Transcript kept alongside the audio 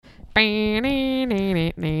This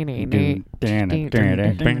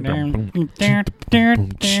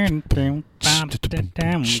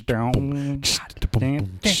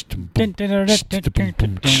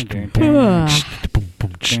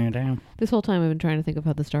whole time I've been trying to think of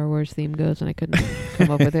how the Star Wars theme goes, and I couldn't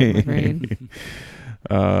come up with it in my brain.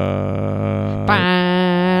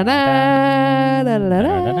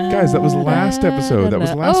 Guys, that was last episode. That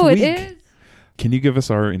was last week. It is? Can you give us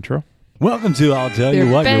our intro? Welcome to I'll Tell They're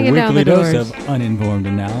You What, your banging down weekly the dose doors. of uninformed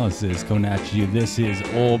analysis. Coming at you, this is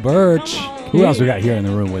Old Birch. Who else we got here in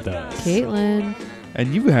the room with us? Caitlin.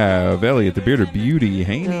 And you have Elliot, the bearded beauty,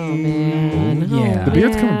 Haney. Oh, man. Oh, yeah. The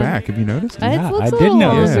beard's man. coming back. Have you noticed? It Yeah, looks I a did little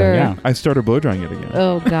notice it, longer. yeah. I started blow drying it again.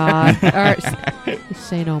 Oh, God. All right.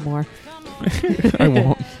 Say no more. I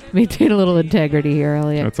won't. Maintain a little integrity here,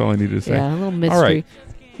 Elliot. That's all I needed to say. Yeah, a little mystery. All right.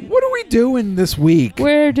 What are we doing this week?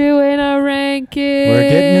 We're doing a ranking. We're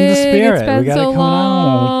getting in the spirit. It's been We got it so coming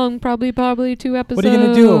on. long. Probably 2 episodes. What are you going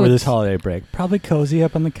to do over this holiday break? Probably cozy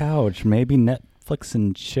up on the couch. Maybe Netflix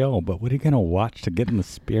and chill. But what are you going to watch to get in the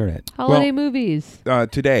spirit? Holiday movies.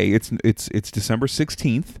 Today, it's December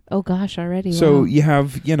 16th. Oh, gosh, already. So wow. you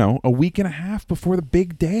have, a week and a half before the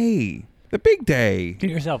big day. The big day. Get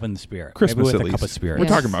yourself in the spirit. Christmas, Maybe with at a least. cup of spirit. We're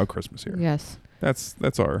Yes. talking about Christmas here. Yes. That's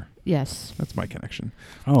my connection.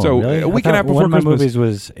 Oh, So, really? a week and a half one before of my Christmas. movies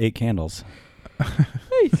was 8 Candles.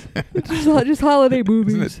 just holiday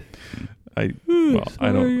movies. I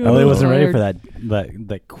don't. Elliot wasn't ready Lord. for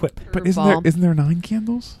that quip. But Bomb. isn't there 9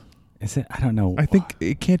 candles? Is it? I don't know. I think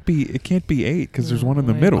it can't be 8 because there's one in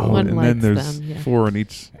the Right. middle, One and then lights there's them, yeah. 4 in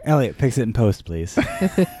each. Elliot, fix it in post, please.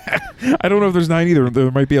 I don't know if there's 9 either. There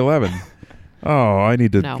might be 11. Oh, I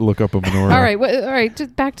need to No. look up a menorah. All right. All right.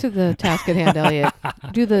 Just back to the task at hand, Elliot.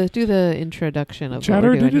 Do the introduction of Chatter,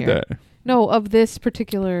 what we're who doing did here. that? No, of this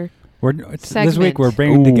particular. This week we're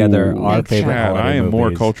bringing together our Thanks, favorite Chad. holiday I am more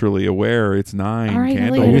movies. culturally aware. It's 9 All right,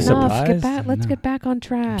 candles. Elliot, Are you enough. surprised? Let's No. get back on I'm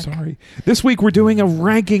track. sorry. This week we're doing a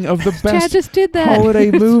ranking of the Chad best just did that. holiday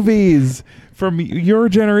movies from your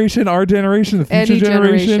generation, our generation, the future Any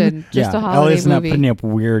generation. Just Yeah, a holiday Elliot's movie. not putting up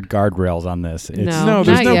weird guardrails on this. It's No.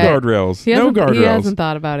 there's not no yet. guardrails. He No hasn't, guardrails. He hasn't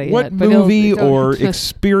thought about it What yet. but he'll- movie don't- or just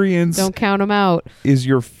experience don't count him out. is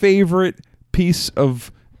your favorite piece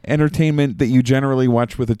of entertainment that you generally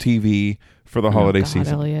watch with a TV for the holiday God,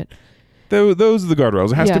 season? Elliot. Those are the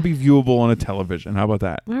guardrails. It has Yeah. to be viewable on a television. How about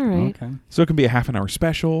that? All right. Okay. So it can be a half-an-hour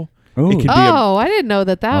special. Ooh. It can be Oh, I didn't know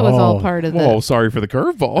that was all part of Whoa, the. sorry for the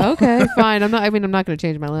curveball. Okay, fine. I'm not going to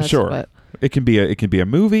change my list. Sure. But It can be a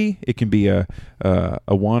movie. It can be a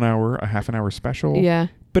 1 hour, a half-an-hour special. yeah.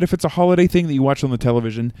 But if it's a holiday thing that you watch on the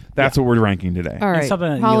television, that's what we're ranking today. All It's right. something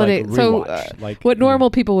that you, Holiday. like, so, rewatch, like, what normal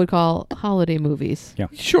people would call holiday movies. Yeah.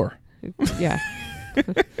 Sure. Yeah.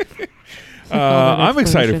 I'm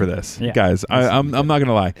excited for this. this, Yeah. guys. I'm not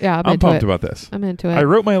gonna lie. Yeah, I'm I'm into pumped it. about this. I'm into it. I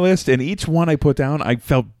wrote my list, and each one I put down, I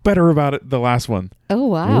felt better about it. The last one, Oh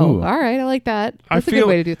wow! Ooh. All right, I like that. I That's a feel good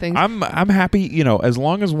way to do things. I'm happy. As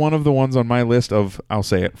long as one of the ones on my list of, I'll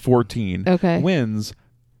say it, 14 Okay. wins,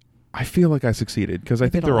 I feel like I succeeded because I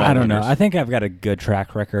think did a they're all. lot. I don't know. winners. I think I've got a good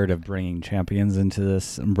track record of bringing champions into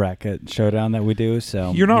this bracket showdown that we do.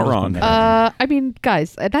 So You're not we'll just wrong. run that. I mean,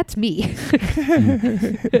 guys, that's me.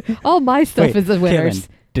 All my stuff Wait, is the winners.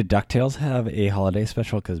 Kevin, did DuckTales have a holiday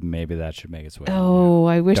special? Because maybe that should make its way. Oh,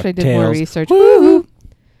 I wish I did more DuckTales. research. Woo!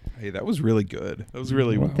 Hey, that was really good. That was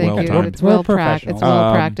really Thank well Thank you. timed. It's well We're practiced. It's professionals.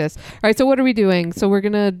 well practiced. All right. So what are we doing? So we're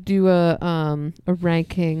gonna do a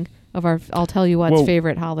ranking of our. I'll tell you what's Well-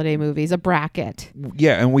 favorite holiday movies. A bracket.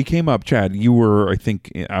 Yeah, and we came up, Chad, you were, I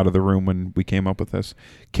think, out of the room when we came up with this.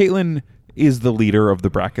 Caitlin is the leader of the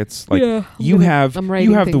brackets. Like Yeah, you I'm have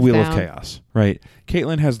writing the things Wheel down. of Chaos, right?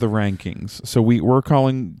 Caitlin has the rankings. So we're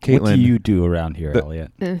calling Caitlin. What do you do around here, The-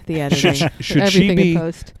 Elliot? The editing. should she Everything be in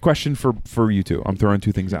post. question for you two. I'm throwing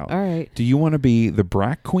two things out. All right. Do you want to be the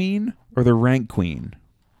Brack Queen or the Rank Queen?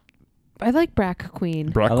 I like Brack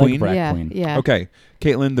Queen. Brack I like Queen? Brack yeah. Queen. Yeah. Okay.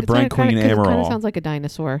 Caitlin, the It's Brack Queen It kind of Amaral sounds like a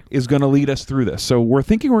dinosaur. is going to lead us through this. So we're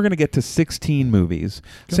thinking we're going to get to 16 movies.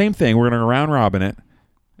 Same thing. We're going to round robin it,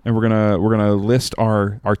 and we're gonna list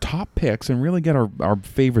our top picks and really get our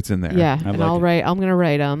favorites in there. Yeah. I And like I'll it. write. I'm gonna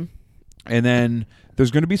write them. And then there's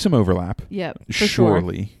going to be some overlap. Yep. For sure.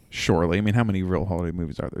 Surely. I mean, how many real holiday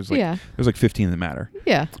movies are there? Yeah. There's like 15 that matter.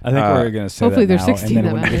 Yeah. I think we're going to say hopefully that there's now, 16 and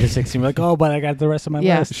then that when we get to matters. 16, we're like, oh, but I got the rest of my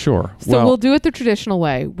Yeah. list. Sure. So we'll do it the traditional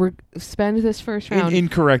way. We're spend this first in round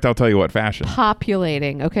incorrect, I'll tell you what fashion.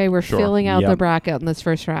 populating. Okay, we're Sure. filling out the Yep. bracket in this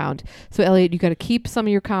first round. So Elliot, you got to keep some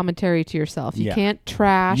of your commentary to yourself. You Yeah. can't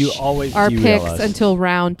trash You always our derail picks us. until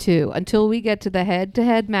round 2. Until we get to the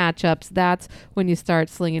head-to-head matchups, that's when you start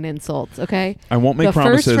slinging insults. Okay, I won't make The first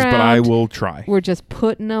promises, but I round- will try. we're just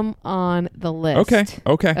putting them them on the list.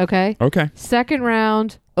 Okay. Okay. Second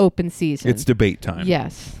round, open season. It's debate time.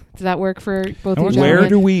 Yes. Does that work for both of you? Where gentlemen?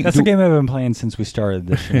 do we? That's a game I've been playing since we started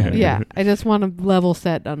this show. Yeah, I just want to level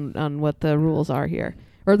set on what the rules are here,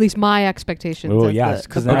 or at least my expectations. Oh as yes, the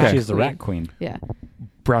because brat now she's the queen. rat queen. Yeah.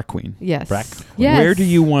 Brat Queen. Yes. Brat Yes. Where do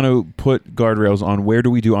you want to put guardrails on? Where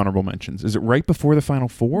do we do honorable mentions? Is it right before the final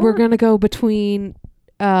four? We're gonna go between,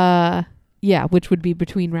 which would be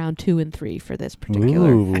between round 2 and 3 for this particular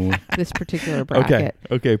Ooh. bracket.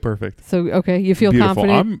 Okay. Perfect. So you feel Beautiful.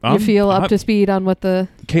 confident. You feel up to speed on what the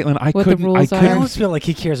Caitlin, I what the couldn't. rules I are. I couldn't. almost feel like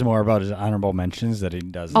he cares more about his honorable mentions that he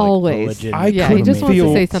does. Always. Like, the I legitimate yeah, he couldn't just wants to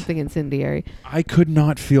feel- say something incendiary. I could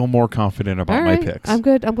not feel more confident about All my right, picks. I'm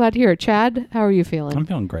good. I'm glad to hear it. Chad, how are you feeling? I'm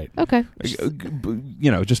feeling great. Okay.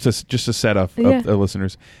 Just to set up Yeah.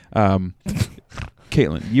 listeners.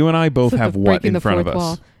 Caitlin, you and I both So have the what breaking in the front of fourth us?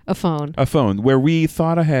 wall. A phone. A phone where we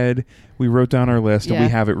thought ahead, we wrote down our list, and Yeah. we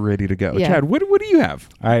have it ready to go. Yeah. Chad, what do you have?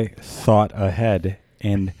 I thought ahead,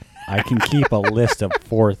 and I can keep a list of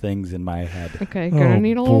 4 things in my head. Okay, gonna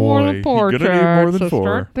need a little more than 4. You're gonna need more than so 4.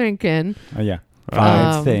 Start thinking. Oh yeah, Um,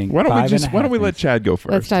 5 things. Why don't we 5.5 Why don't we let things. Chad go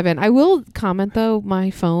first? Let's dive in. I will comment though, my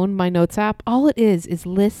phone, my notes app, all it is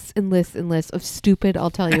lists and lists and lists of stupid I'll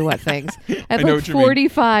tell you what things. I I have know like what you mean.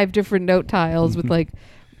 45 different note tiles with like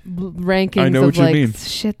rankings I know of what you like mean.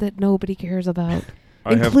 shit that nobody cares about,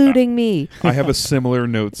 I have- including me. I have a similar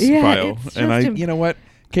notes Yeah, file, it's and just you know what,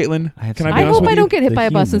 Caitlin? I have Can I some- be I honest hope with I you? don't get hit The by a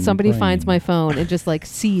bus and human somebody finds brain. my phone and just like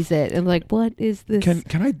sees it and like, what is this? Can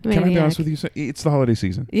I be maniac? honest with you? It's the holiday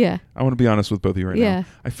season. Yeah. I want to be honest with both of you right Yeah. now.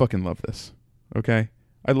 I fucking love this. Okay,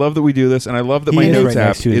 I love that we do this, and I love that He my is notes right app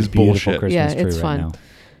next to his is beautiful bullshit. Christmas Yeah, tree it's right fun.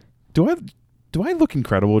 now. Do I look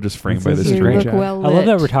incredible just framed This by is this You tree, look Chad? well I love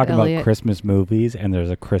that we're lit, talking Elliot. about Christmas movies, and there's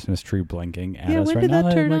a Christmas tree blinking at Yeah, us when right did now.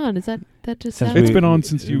 that turn like, on? Is that just since now? It's been on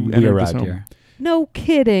since you we entered this arrived home. here. No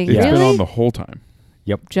kidding. It's Yeah. been Really? on the whole time.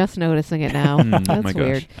 Just noticing it now. Mm, That's my gosh.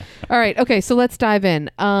 weird. All right. Okay. So let's dive in.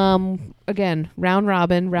 Again, round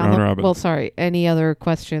robin. Round robin. Well, sorry. Any other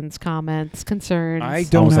questions, comments, concerns? I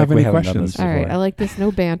don't Almost have like we any haven't done questions. this All right. before. I like this.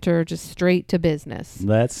 No banter. Just straight to business.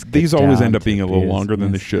 Let's. get These always down end up to being a little longer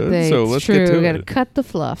than they business. should, so It's let's true. get to We got to it. cut the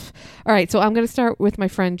fluff. All right. So I'm going to start with my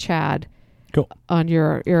friend Chad. Cool. On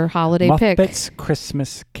your holiday pick. Muppets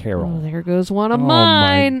Christmas Carol. Oh, there goes one of Oh my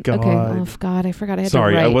mine. Okay. God. Oh God, I forgot I had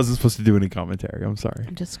Sorry, to write. I wasn't supposed to do any commentary. I'm sorry.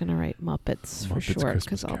 I'm just gonna write Muppets for Muppets short Christmas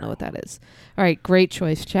because I'll know Carol. what that is. All right, great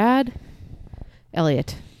choice, Chad.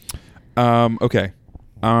 Elliot. Okay.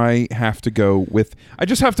 I have to go with. I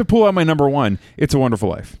just have to pull out my number 1. It's a Wonderful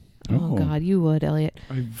Life. Oh, God, you would, Elliot.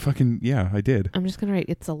 I I did. I'm just gonna write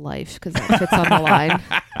 "It's a Life" because that fits on the line.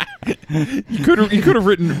 You could have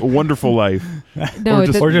written a Wonderful Life. No, or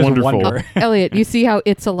it's just, or just wonderful. Wonder. Elliot. You see how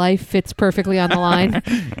 "It's a Life" fits perfectly on the line.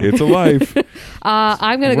 It's a life.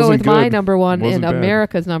 I'm gonna It go wasn't with my good. number 1 Wasn't and bad.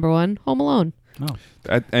 America's number 1, Home Alone. Oh,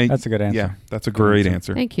 That's that's a good answer. Yeah, that's a great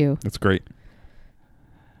answer. Thank you. That's great.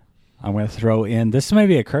 I'm going to throw in. This may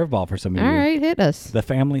be a curveball for some of All you. right, hit us. The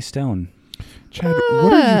Family Stone. Chad,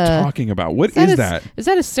 what are you talking about? What is that? Is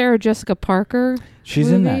that a Sarah Jessica Parker? She's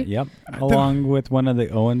in movie? that, yep. Along with one of the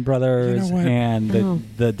Owen brothers, You know what? and Oh.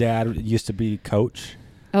 the dad used to be coach.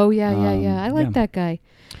 Oh yeah. I like yeah. that guy.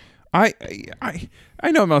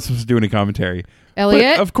 I know I'm not supposed to do any commentary.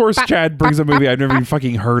 Elliot. But of course, Chad brings a movie I've never even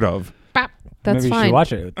fucking heard of. That's Maybe you fine. should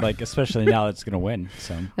watch it, like especially now it's going to win.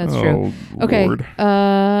 So That's true. Oh, Okay.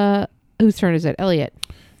 Lord. Whose turn is it? Elliot.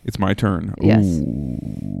 It's my turn. Yes.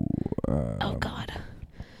 Ooh, Oh God.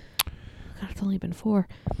 It's only been 4.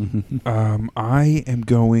 I am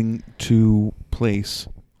going to place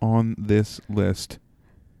on this list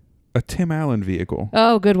a Tim Allen vehicle,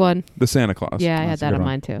 Oh, good one. the Santa Claus. Yeah, I had That's a that good on one.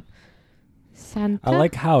 mine too. Santa. I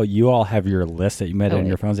like how you all have your list that you made Oh, on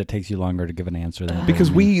your wait. phones. It takes you longer to give an answer than Because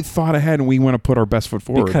me. we thought ahead and we want to put our best foot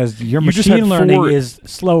forward. Because your You just had machine learning 4 is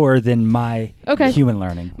slower than my Okay. human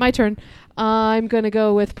learning. My turn. I'm gonna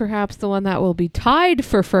go with perhaps the one that will be tied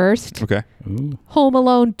for first. Okay. Ooh. Home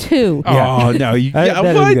Alone 2. Yeah. Oh no! You, That- yeah, that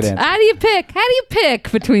is a what? good answer. How do you pick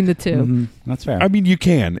between the 2? Mhm. That's fair. I mean, you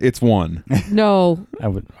can. It's one. No, I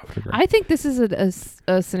would agree. I think this is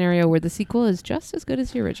a scenario where the sequel is just as good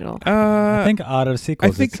as the original. I think out of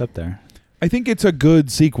sequels, think- it's up there. I think it's a good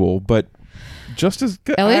sequel, but just as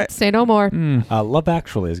good. Elliot, say no more. Love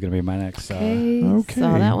Actually is going to be my next. Okay,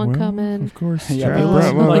 saw that one well, coming. Of course. Yeah, Chad if you brought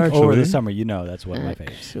listen Love like over the Actually. summer, you know that's one of my faves.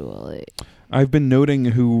 Actually. I've been noting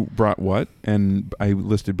who brought what, and I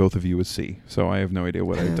listed both of you as C, so I have no idea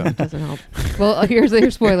what I've done. Doesn't help. Well, here's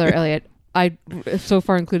your spoiler, Elliot. I so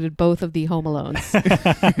far included both of the Home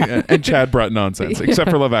Alones. And Chad brought nonsense, except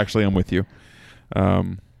for Love Actually. I'm with you.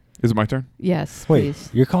 Is it my turn? Yes, Wait, please.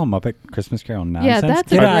 you're calling Muppet Christmas Carol nonsense? Yeah, that's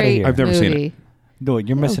Get a out of great here. I've never seen it. movie. No,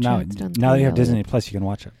 you're missing out. Chad's done Now that you have Elliot. Disney Plus, you can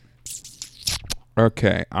watch it.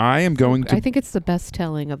 Okay, I am going to. I think it's the best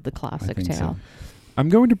telling of the classic think so. tale. I'm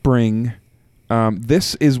going to bring.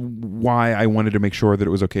 This is why I wanted to make sure that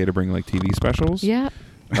it was okay to bring like TV specials. Yeah.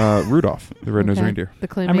 Rudolph, the Red-Nosed Okay. Reindeer. The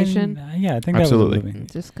I mean, claymation. yeah, I think Absolutely. that was a movie. I'm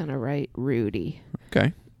just gonna write Rudy.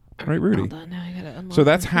 Okay, right, Rudy. Hold on, now I gotta unlock So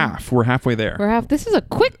that's my phone. half. We're halfway there. We're half. This is a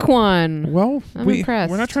quick one. Well, I'm we're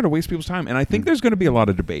impressed. not trying to waste people's time, and I think there's going to be a lot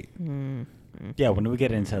of debate. Yeah, when we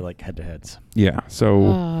get into like head-to-heads. Yeah. So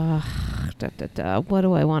What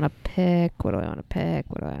do I want to pick? What do I want to pick?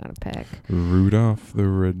 What do I want to pick? Rudolph the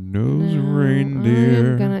Red-Nosed No,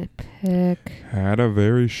 Reindeer I'm gonna pick. had a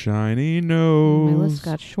very shiny My nose. list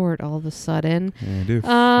got short all of a sudden. And if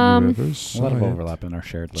Um, you ever A saw lot of it- overlap in our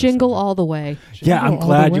shared list. Jingle All the Way. Yeah, I'm Jingle all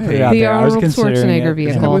glad the you put way. it out The there. I was Arnold considering Schwarzenegger it.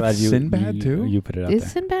 vehicle. Yeah, I'm With glad Sinbad, too? You put it out Is there.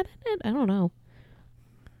 Sinbad in it? I don't know.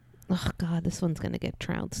 Oh God, this one's gonna get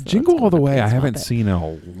trounced. so Jingle let's All go the with Way, I Prince haven't Muppet. seen in a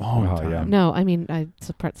long Oh, time. yeah. No, I mean I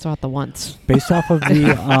saw it the once, Based off of the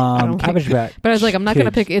don't think- Cabbage Patch. but I was like, I'm not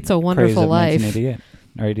gonna Kids pick It's a craze Wonderful of Life. 1988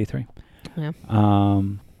 or 83. Yeah.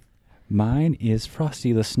 Mine is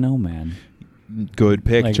Frosty the Snowman. Good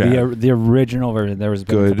pick, Like Chad. the original version. There was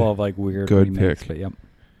been a Good- couple of like weird good remakes, pick. but yep.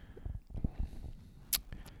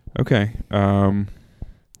 Okay.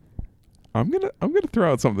 I'm gonna throw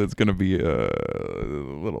out something that's gonna be a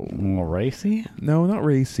little. A little racy. No, not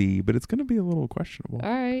racy, but it's gonna be a little questionable. All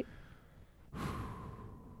right.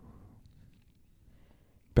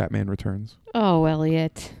 Batman Returns. Oh,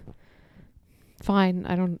 Elliot. Fine.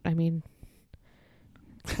 I mean,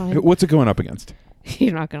 it's fine. What's it going up against?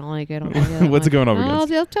 You're not gonna like it. I'll tell you that What's it much. going up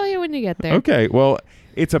against? I'll tell you when you get there. Okay, well,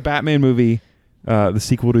 it's a Batman movie, the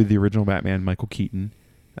sequel to the original Batman, Michael Keaton.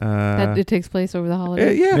 That it takes place over the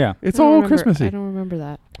holidays. Yeah. It's I don't all remember- Christmassy. I don't remember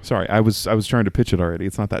that. Sorry, I was trying to pitch it already.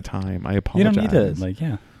 It's not that time. I You apologize. don't need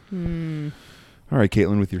to yeah. All right,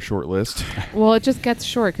 Caitlin, with your short list. Well, it just gets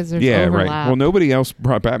short because there's yeah, overlap. right. Well, nobody else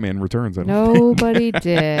brought Batman Returns. I don't think. Nobody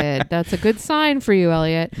did. That's a good sign for you,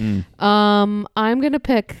 Elliot. I'm gonna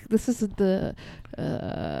pick. This is the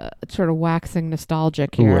sort of waxing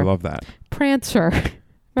nostalgic Ooh, here. I love that. Prancer.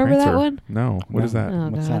 Remember Prancer. that one? No. What is No. that? Oh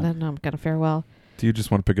What's God, that? I don't know. I'm gonna farewell. Do you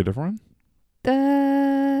just want to pick a different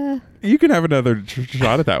one? You can have another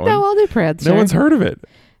shot at that one. No, I'll do Prancer. No one's heard of it.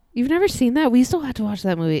 You've never seen that? We still had to watch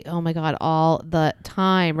that movie. Oh my God, all the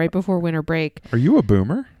time, right before winter break. Are you a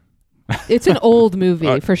boomer? It's an old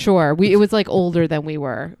movie for sure. It was like older than we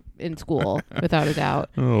were in school, without a doubt.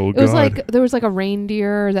 Oh, God. It was like there was like a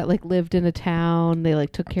reindeer that like lived in a town. They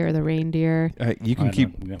like took care of the reindeer. You can I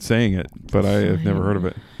keep know, yeah. saying it, but I have never heard of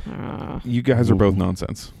it. You guys are both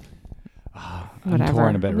nonsense. I'm Whatever.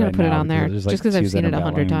 torn a bit I'm gonna right put it now on there because just there's, like, because I've two seen that it are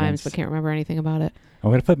 100 battling times, against- but can't remember anything about it. I'm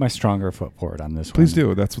going to put my stronger foot forward on this Please one.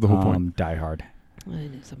 do. That's the whole point. Die Hard. I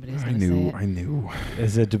knew somebody was I gonna say knew. it. I knew.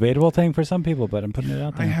 It's a debatable thing for some people, but I'm putting it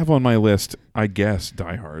out I there. have on my list, I guess,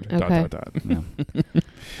 Die Hard. Okay. Dot. Yeah.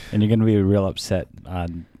 And you're going to be real upset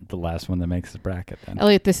on the last one that makes the bracket then.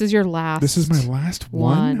 Elliot, this is your last. This is my last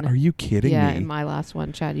one? one. Are you kidding yeah, me? and my last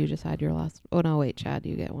one. Chad, you just had your last. Oh no, wait, Chad,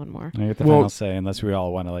 you get one more. I get the Well- final say unless we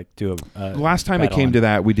all want to like do a Last time it battle came on- to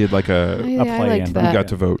that, we did like a. I play-in, liked but We that. got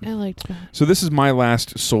to vote. I liked that. So this is my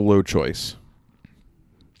last solo choice.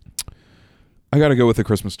 I got to go with A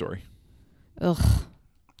Christmas Story. Ugh,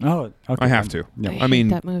 Oh, okay. I have to. No. I I hate mean-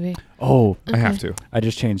 that movie. Oh, I have to. I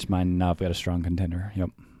just changed mine. Now I've got a strong contender. Yep.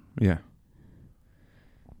 Yeah.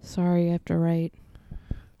 Sorry, I have to write.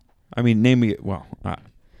 I mean, name me. Well,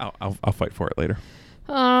 I'll fight for it later.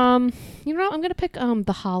 You know, I'm gonna pick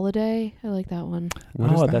The Holiday. I like that one.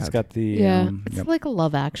 What is that's that? got the Yeah, it's yep. like a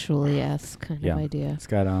Love Actually-esque kind Yeah. of idea. It's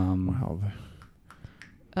got Wow.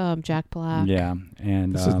 Jack Black. yeah,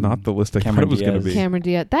 and This is not the list I thought Cameron it was going to Diaz. be. Cameron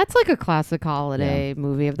Diaz. That's like a classic holiday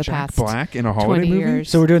movie of the Jack past Black in a holiday 20 movie? years.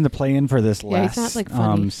 So we're doing the play-in for this Yeah, last. he's not, like,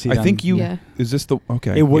 funny. seat I think on- you. Yeah. Is this the.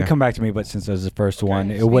 Okay. It would yeah. come back to me, but since it was the first one,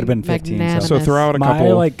 it so would have been we 15. magnanimous. So throw out a my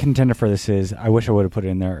couple. like contender for this is I wish I would have put it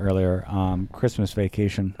in there earlier. Christmas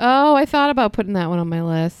Vacation. Oh, I thought about putting that one on my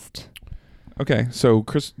list. Okay, so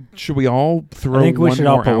Chris, should we all throw I think we one should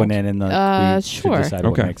all more put out? one in the we should sure. decide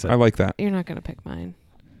what Okay, makes it. I like that. You're not gonna pick mine.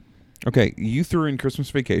 Okay, you threw in Christmas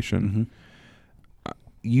Vacation.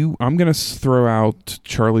 Mhm. I'm gonna throw out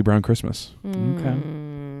Charlie Brown Christmas.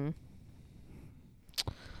 Mm.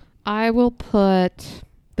 I will put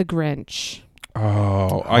The Grinch.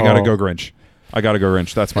 Oh, I gotta Oh. go Grinch. I gotta go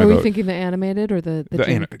Grinch. That's my Are we vote. thinking the animated or the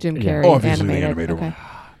Jim yeah. Carrey Obviously the animated? animated Okay. one.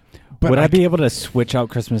 But Would I be able to switch out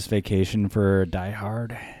Christmas Vacation for Die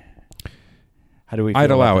Hard? How do we? I'd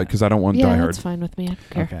feel allow about it because I don't want Yeah, Die Hard. that's fine with me. I don't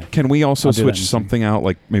care. that? Okay. Can we also I'll do that switch in something out,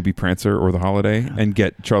 like maybe Prancer or The Holiday, and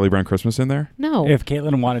get Charlie Brown Christmas in there? No. If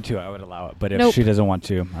Caitlin wanted to, I would allow it. But if Nope. she doesn't want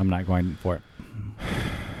to, I'm not going for it.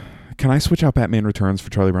 Can I switch out Batman Returns for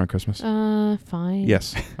Charlie Brown Christmas? Fine.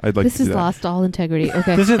 Yes, I'd like This to do has that. lost all integrity.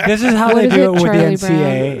 Okay. This is how What they is do it, it with Charlie the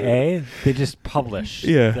NCAA. They just publish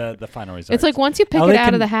the final results. It's like once you pick Elliot it out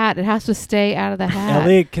can- of the hat, it has to stay out of the hat.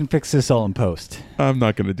 Elliot can fix this all in post. I'm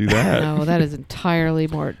not going to do that. No, that is entirely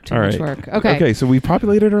too All much right. work. Okay. Okay, so we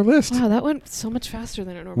populated our list. Wow, that went so much faster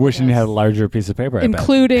than it normally Wishing you does. had a larger piece of paper. I bet.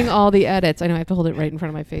 Including all the edits. I know I have to hold it right in front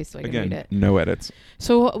of my face so I can read Again, it. no edits.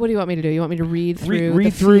 So what do you want me to do? You want me to read through read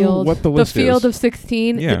the through field, what the list field is. of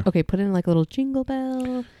 16? Yeah. Okay, put in like a little jingle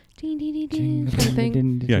bell, ding, ding, ding, ding, kind of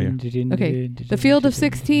thing. Yeah. Okay, the field of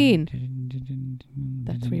 16.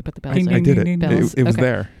 That's where you put the bells. Ding, right? I did it. ding, Bells. It was Okay.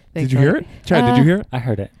 there. Thanks, Did you hear Elliot. it? Chad, did you hear it? I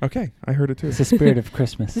heard it. Okay, I heard it too. It's the spirit of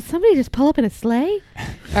Christmas. Did somebody just pull up in a sleigh?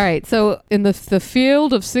 All right, so in the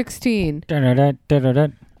field of 16. Da-da-da-da-da-da.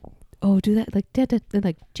 Oh, do that like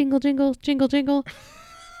like jingle, jingle, jingle, jingle.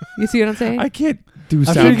 You see what I'm saying? I can't do I'm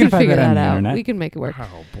sound. sure we you can can find figure that on that the out. internet. We can make it work.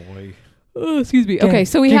 Oh boy. Oh, excuse me. Okay,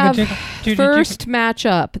 so we Jingle, have jingle, jingle, first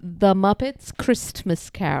matchup: The Muppets Christmas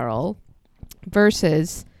Carol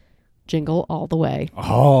versus Jingle All the Way.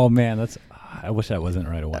 Oh man, that's. I wish that wasn't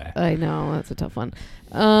right away. I know that's a tough one.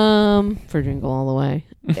 For Jingle All the Way.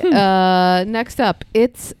 Next up,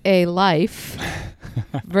 It's a Life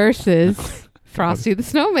versus Frosty the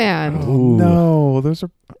Snowman. Oh, Ooh. no, those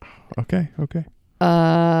are okay.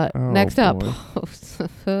 Next up, boy.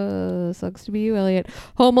 sucks to be you, Elliot.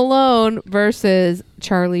 Home Alone versus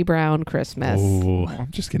Charlie Brown Christmas. Ooh.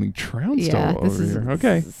 I'm just getting trounced Yeah, all this over is here.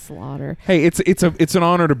 Okay. slaughter. Hey, it's an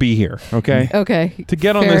honor to be here. Okay. Okay. To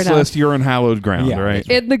get on fair this enough. list, you're on hallowed ground, Yeah. right?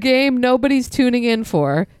 In the game nobody's tuning in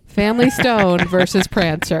for, Family Stone versus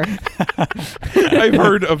Prancer. I've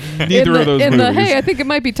heard of neither of those in movies. the hey, I think it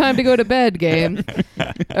might be time to go to bed game. All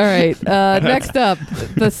right. Next up,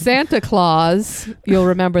 the Santa Claus. You'll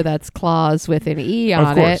remember that's Claus with an E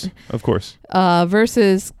on Of course.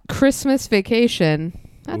 versus Christmas Vacation.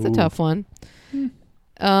 That's a Ooh. tough one.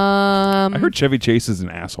 I heard Chevy Chase is an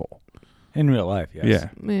asshole. In real life, yes. Yeah.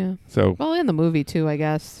 Yeah. So Well, in the movie too, I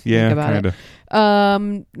guess. if you yeah, think about kind it.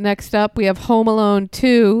 of. Next up, we have Home Alone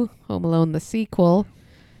 2, Home Alone the sequel,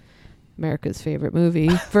 America's favorite movie,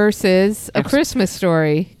 versus A Christmas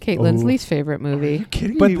Story, Caitlin's Ooh. least favorite movie.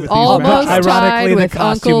 Kidding But me with almost these matchups? tied ironically, the with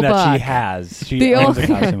costume Uncle that Buck. she has, she The owns the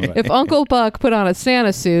only- costume. of it. If Uncle Buck put on a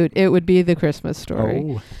Santa suit, it would be The Christmas Story.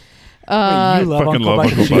 Oh. Wait, you love Fucking Uncle love Buck.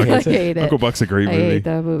 Uncle She Buck. I hates it. hate it. Uncle Buck's a great I movie. hate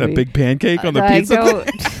that movie. That big pancake on the I pizza.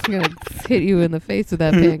 don't. I'm gonna hit you in the face with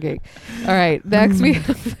that pancake. All right. Next we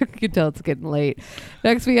have, you can tell it's getting late.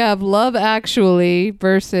 Next we have Love Actually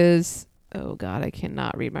versus. Oh God, I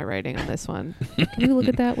cannot read my writing on this one. Can you look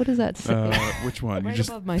at that? What does that say? Which one? Right You just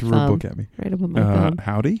above my threw thumb. a book at me. Right above my thumb.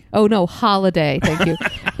 Howdy? Oh no, Holiday. Thank you.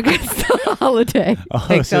 Against the Holiday. Oh,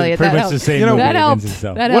 Thanks, so Elliot. pretty That much the helped. same You know, movie that against helped.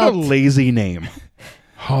 itself. That What a helped. lazy name.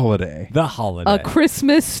 Holiday. The Holiday. A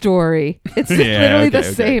Christmas Story. It's Yeah, literally the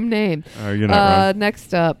okay. same name. You're not wrong.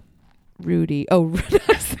 Next up, Rudy. Oh,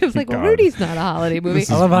 I was like, well, God. Rudy's not a holiday movie.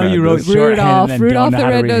 This I is love how you madness. wrote shorthand and Rudolph don't know the how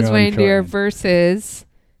to read Red-Nosed your own Reindeer shorthand. versus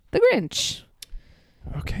the Grinch.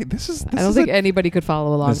 Okay, this is. I don't think anybody could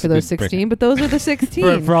follow along This is for a those big break. 16, but those are the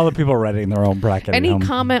 16. For all the people writing their own bracket. Any at home.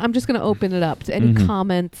 comment? I'm just going to open it up to any Mhm.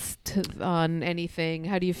 comments on anything.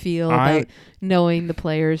 How do you feel I- about knowing the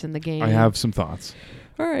players in the game? I have some thoughts.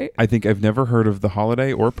 All right. I think I've never heard of the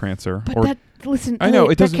Holiday or Prancer. But or that, listen, I know,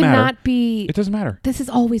 Elliot, it doesn't that matter. cannot be. It doesn't matter. This is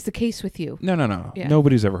always the case with you. No. Yeah.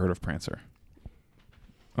 Nobody's ever heard of Prancer.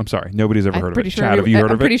 I'm sorry. Nobody's ever I'm heard of pretty it. sure Chad, have you heard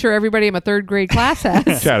I'm of pretty it? sure everybody in my third grade class has.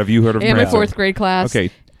 Chad, have you heard of and my Prancer? fourth grade class. Okay.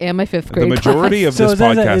 And my fifth The grade majority class. of this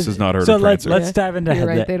that's- podcast has not heard so of let's Prancer. let's dive into You're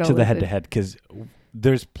right, they to don't the listen. head-to-head because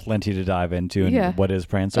there's plenty to dive into and Yeah. what is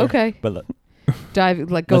Prancer. Okay. But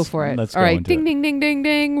go Go for it. let's All go right. into Ding, it. ding, ding, ding,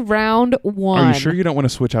 ding. Round one. Are you sure you don't want to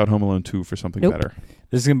switch out Home Alone 2 for something Nope. better?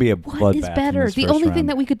 this is gonna be a What bloodbath is in better? this The first only thing round.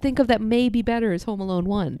 that we could think of that may be better is Home Alone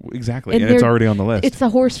 1. Exactly. And And it's they're- already on the list. It's a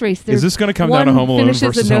horse race. Is this going to come down to one Home Alone finishes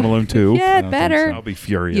versus the Home Alone 2? Yeah, I it don't think better. I'll be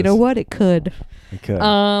furious. You know what? It could. It could.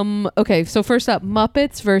 Okay, so first up,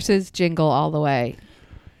 Muppets versus Jingle All the Way.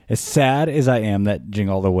 As sad as I am that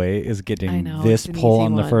Jingle All the Way is I getting know, this it's an pull easy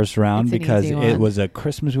on the one. first round It's an because easy it one. was a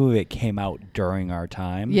Christmas movie that came out during our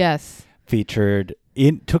time. Yes.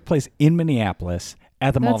 Took place in Minneapolis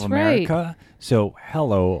at the Mall That's of right. America. So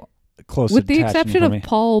hello, close With the attachment exception for of me.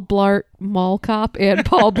 Paul Blart Mall Cop and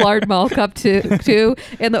Paul Blart Mall Cop 2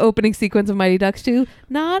 and the opening sequence of Mighty Ducks 2,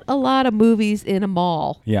 not a lot of movies in a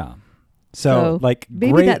mall. Yeah. So like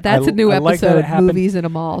maybe great. that's a new I like that episode it happened. Movies in a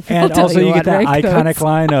Mall. I'll And tell also you what, get that rank iconic notes.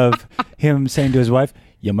 line of him saying to his wife,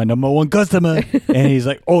 "You're my number one customer," and he's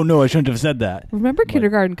like, "Oh no, I shouldn't have said that." Remember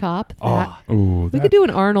Kindergarten Cop? Oh, Ooh, We could do an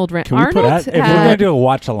Arnold rank. Can we put Arnold that, if we're gonna do a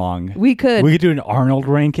watch along, we could. we could do an Arnold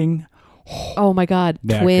ranking. Oh my God,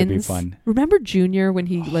 That twins. could be fun. Remember Junior when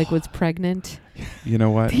he was pregnant? you know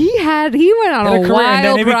what? He went on Had a career, and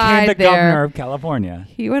then wild he became ride the governor there. of California.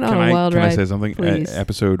 He went on Can a wild I ride. say something? Please.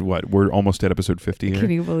 Episode what? We're almost at episode 50 here. Can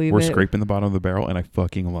you believe We're it? scraping the bottom of the barrel, and I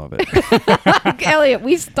fucking love it. Elliot,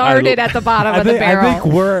 we started at the bottom of the barrel. I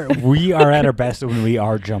think we are at our best when we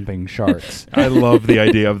are jumping sharks. I love the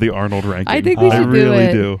idea of the Arnold ranking. I think we I should really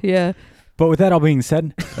do it. do. Yeah. But with that all being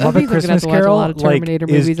said, That Muppet means I'm gonna have Christmas to watch a Carol, lot of like, Terminator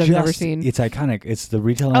is movies I've never just- seen. It's iconic. It's the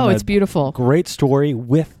retelling. Oh, of it's beautiful. great story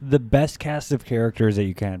with the best cast of characters that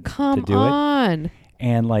you can Come to do it, on.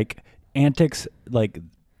 and like antics like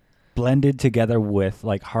blended together with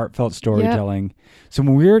like heartfelt storytelling.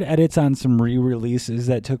 Some weird edits on some re-releases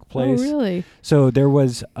that took place. Oh, really? So there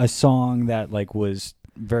was a song that like was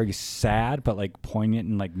very sad but like poignant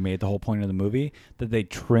and like made the whole point of the movie that they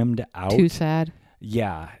trimmed out. Too sad.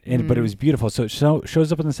 Yeah, but it was beautiful. So it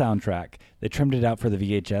shows up in the soundtrack. They trimmed it out for the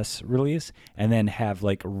VHS release, and then have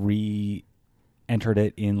like re-entered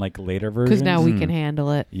it in like later versions. Because now we can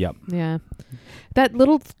handle it. Yep. Yeah. That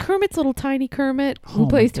Kermit's little tiny Kermit who Oh my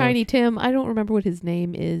plays gosh. Tiny Tim. I don't remember what his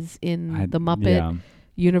name is in the Muppet Yeah.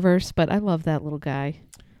 universe, but I love that little guy.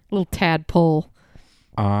 Little tadpole.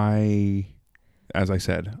 As I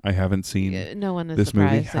said, I haven't seen. No one is this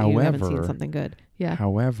movie. surprised that you haven't seen However- something good. Yeah.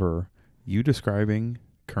 However, you describing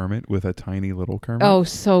Kermit with a tiny little Kermit. Oh,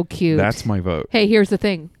 so cute. That's my vote. Hey, here's the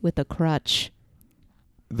thing with a crutch.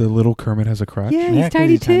 The little Kermit has a crutch. Yeah, Yeah, he's 'cause Tiny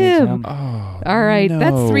he's Tiny Tim. Tim. Oh, All right,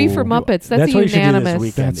 that's 3 for no. Muppets. That's a what you should do unanimous. this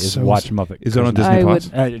weekend. That's Is so watch s- Muppet. Is it on Christmas. Disney I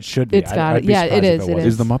Plus? It should be. It's got I'd it. be Yeah, it surprised if is, it wasn't.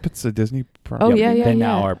 Is the Muppets a Disney property? Oh, yeah, yeah, They yeah.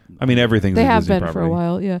 now are. I mean, everything's They a have Disney been property. for a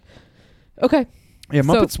while. Yeah. Okay. Yeah,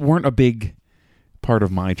 So- Muppets weren't a big part of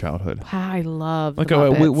my childhood. I love Like, the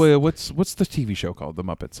Muppets. what's the TV show called? The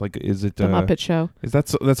Muppets. Like, is it The Muppet Show. Is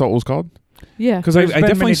that's all it was called? Yeah. Because There's I been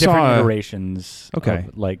definitely many different saw iterations. Okay.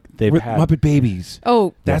 Of, like they've with had. Muppet Babies.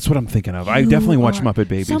 Oh, That's what I'm thinking of. I You definitely watched are- Muppet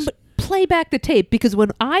Babies. play back the tape because when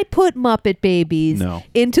I put Muppet Babies No.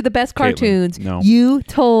 into the best Caitlin, cartoons, no. you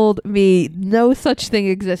told me no such thing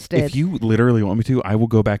existed. If you literally want me to, I will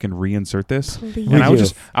go back and reinsert this, Please. and I'll Would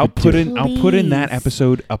just you? I'll put in that Please.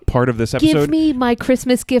 episode a part of this Give episode. me my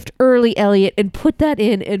Christmas gift early, Elliot, and put that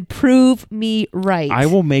in and prove me right. I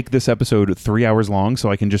will make this episode 3 hours long, so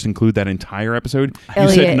I can just include that entire episode. You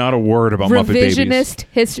Elliot, said not a word about Muppet Babies. Revisionist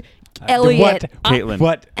history. Elliot. Caitlin.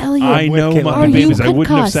 What? Elliot. I know Caitlin. Muppet Are you Babies. I wouldn't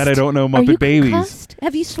have concussed? said I don't know Are Muppet you Babies. concussed?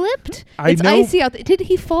 Have you slipped? I It's know- icy out there. Did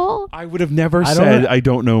he fall? I would have never I don't said know. I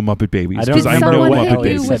don't know Muppet Babies I don't because Did I know someone what hit Muppet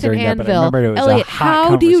Elliot you Babies. said with an during that, but I anvil? remember it was a Elliot, hot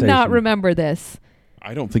how do you not conversation. remember this?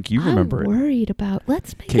 I don't think you remember I'm it. worried about.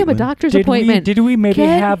 Let's make him a Caitlin. doctor's Did appointment. did we maybe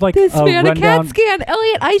Get have like this a man a rundown? CAT scan,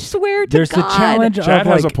 Elliot? I swear to There's God. the challenge Chad of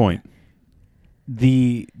has like a point.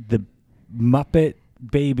 the Muppet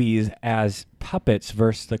Babies as puppets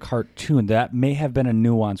versus the cartoon. That may have been a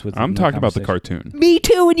nuance with. I'm talking about the cartoon. Me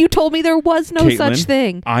too, and you told me there was no Caitlin, such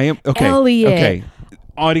thing. I am okay. Elliot. Okay,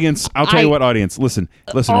 audience. I'll tell you what, audience. Listen,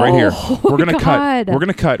 right here. We're gonna cut. God. We're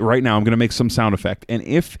gonna cut right now. I'm gonna make some sound effect. And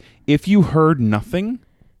if you heard nothing,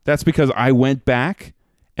 that's because I went back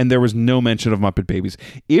and there was no mention of Muppet Babies.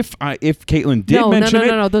 If Caitlin did No, mention it,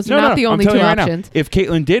 no. Those are not the I'm only telling two you right now, options. if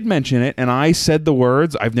Caitlin did mention it and I said the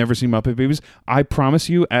words, I've never seen Muppet Babies. I promise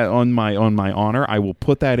you, on my honor, I will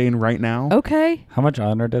put that in right now. Okay. How much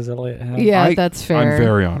honor does Elliot have? Yeah, that's fair. I'm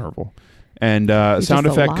very honorable. And He's sound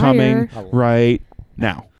just a effect coming liar. right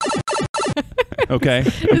now. Okay,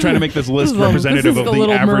 I'm trying to make this list This is representative the of the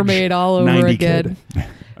Little average Mermaid all over 90 again. kid.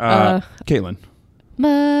 Uh, Caitlin.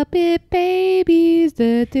 Muppet Babies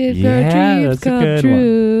that did Yeah, our dreams that's a come good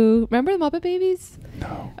true. Remember the Muppet Babies?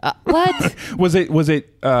 No. What? Was it? It was the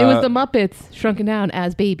Muppets shrunken down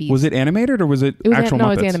as babies. Was it animated or was it, It was actual no,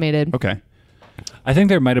 Muppets? it was animated. Okay. I think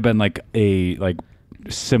there might have been like a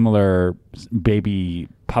similar baby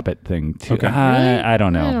puppet thing too. Okay. Really? I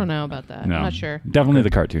don't know. I don't know about that. No. I'm not sure. Definitely the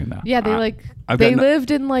cartoon though. Yeah, they I've they got no- lived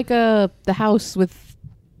in like the house with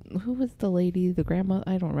who was the lady, the grandma?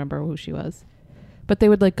 I don't remember who she was. But they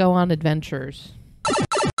would like go on adventures.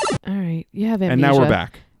 All right, you have amnesia. And now we're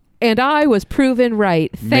back. And I was proven right.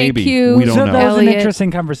 Thank Maybe. you. We don't So know. that was an Elliot. interesting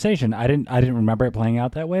conversation. I didn't remember it playing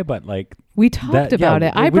out that way, but like We talked that, about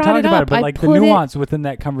it. I we brought talked it about up. it, but I like the put it- nuance within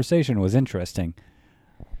that conversation was interesting.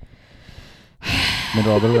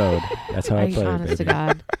 Middle of the road. That's how I play it. honest to baby.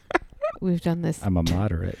 God, we've done this I'm a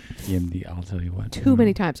moderate. I'll tell you what. too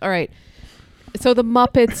many times. All right. So the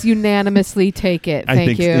Muppets unanimously take it. I Thank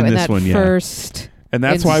think you. in And this that one, yeah. first. And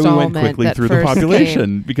that's why we went installment, quickly that through the first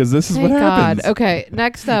population, because this is Thank what happens. God. Okay,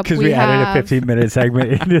 next up Because we we added a have. 15-minute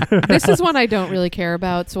segment. This is one I don't really care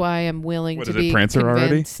about, so I am willing What to is it, be Prancer already?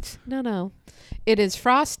 convinced. No. It is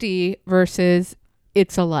Frosty versus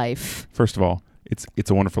It's a Life. First of all, it's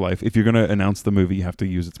a Wonderful Life. If you're going to announce the movie, you have to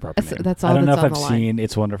use its proper name. That's all I don't know that's if on I've the line. seen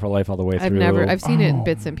It's a Wonderful Life all the way through. I've seen it in Oh.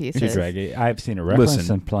 bits and Too pieces. draggy. I've seen a reference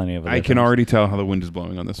Listen, in plenty of other I can films. already tell how the wind is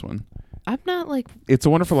blowing on this one. I'm not like It's a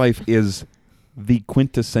Wonderful Life is the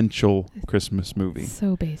quintessential Christmas movie.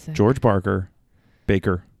 so basic. George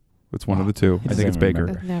Baker. It's one of the two. He I think it's doesn't Baker.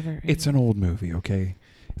 remember. I've never. It's an old movie, okay?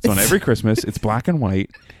 It's on every Christmas. It's black and white.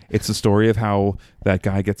 It's the story of how that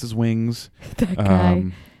guy gets his wings. that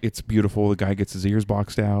guy. It's beautiful. The guy gets his ears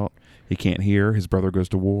boxed out. He can't hear. His brother goes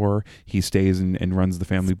to war. He stays and runs the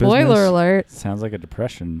family business. Spoiler alert. Sounds like a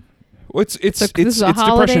depression. Well, it's this is a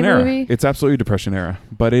holiday Depression era. movie? It's absolutely Depression era.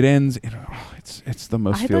 But it ends. It's the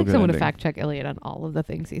most I'd feel like good someone to ending. fact check Elliot on all of the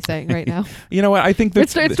things he's saying right now. You know what? I think that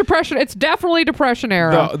it's depression. It's definitely depression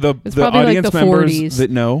era. the It's the probably like audience the members 40s.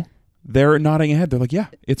 that know, they're nodding ahead. They're like, yeah,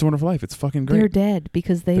 It's a Wonderful Life. It's fucking They're great. dead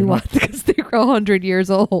because they They're want because they were 100 years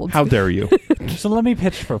old. How dare you? So let me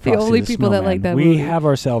pitch for Frosty only the people that like Snowman. that We movie. have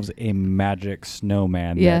ourselves a magic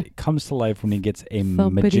snowman Yeah. that comes to life when he gets a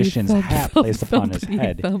Thumpity magician's thump, hat thump, placed upon his thumpity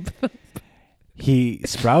head. thump, thump. He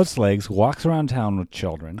sprouts legs, walks around town with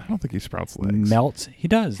children, I don't think he sprouts legs. melts. He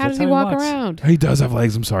does. How That's does he walk walks. around? He does have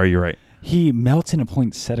legs. I'm sorry. You're right. He melts in a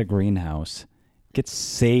poinsettia greenhouse, gets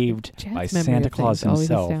saved by Chad's memory Santa of Claus things always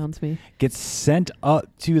himself, astounds me. gets sent up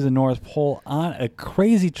to the North Pole on a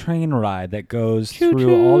crazy train ride that goes Choo-choo.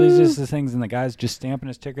 through all these things, and the guy's just stamping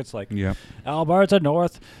his tickets like, Yeah. Alberta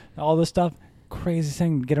North, all this stuff. Crazy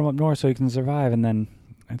thing to get him up north so he can survive, and then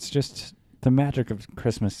it's just the magic of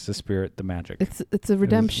Christmas, the spirit, the magic. It's a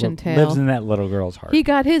redemption tale. Lives in that little girl's heart. He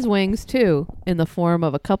got his wings too in the form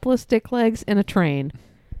of a couple of stick legs and a train.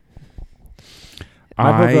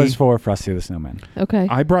 My vote I goes for Frosty the Snowman. Okay.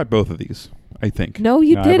 I brought both of these. I think. No,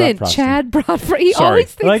 you No, I brought didn't. Frosty. Chad brought. He Sorry. always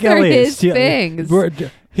thinks Like they're Elliot, his see, things.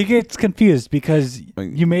 He gets confused because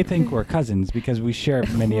you may think we're cousins because we share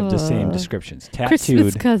many of the same descriptions. Christmas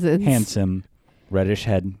Tattooed, cousins. handsome, reddish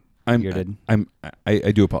head, bearded.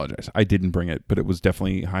 I do apologize. I didn't bring it, but it was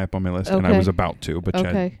definitely high up on my list, and I Okay. was about to, but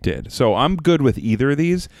Okay. Chad did. So I'm good with either of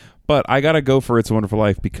these, but I gotta go for It's a Wonderful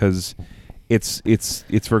Life because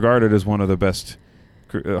it's regarded as one of the best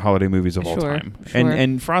holiday movies of all Sure, time. sure.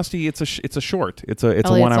 And Frosty, it's a short. It's a Elliot's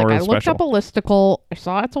 1 hour like, I special. looked up a listicle. I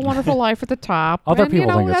saw It's a Wonderful Life at the top. Other and,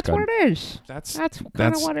 people think it's that's good. what it is. That's That's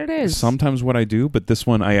kind of what it is. sometimes what I do, but this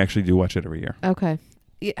one I actually do watch it every year. Okay.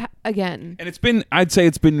 Yeah, again. And I'd say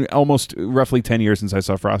it's been almost roughly 10 years since I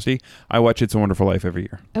saw Frosty. I watch It's a Wonderful Life every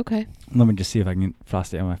year. Okay. Let me just see if I can get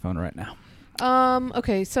Frosty on my phone right now.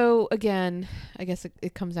 Okay. So again, I guess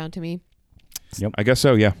it comes down to me. I guess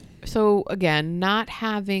so, yeah. So again, not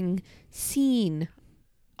having seen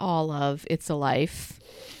all of It's a Life,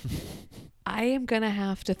 I am gonna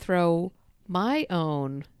have to throw my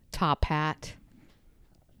own top hat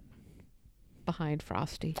behind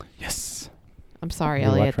Frosty. Yes. I'm sorry, We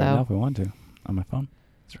can Elliot. watch right now Though if we want to on my phone.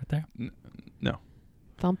 It's right there. No.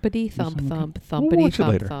 thumpity thump Okay. thump We'll thumpity watch it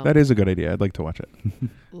thump later. thump. That is a good idea. I'd like to watch it.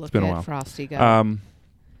 Look been a at while. Frosty go.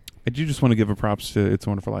 I do just want to give a props to It's a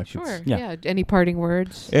Wonderful Life. Sure. It's, Yeah. Any parting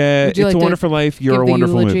words? it's you like a to Wonderful Life. You're Give a the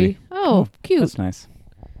wonderful eulogy? movie. Oh, cute. That's nice.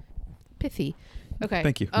 Pithy. Okay.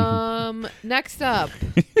 Thank you. Next up,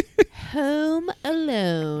 Home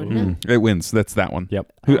Alone. It wins. That's that one.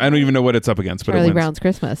 Yep. I don't even know what it's up against, but it Charlie wins. Brown's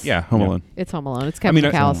Christmas. Yeah, Home Yeah. Alone. It's Home Alone. It's Kevin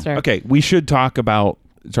McAllister. Okay, we should talk about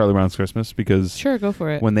Charlie Brown's Christmas because Sure, go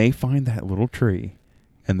for it. when they find that little tree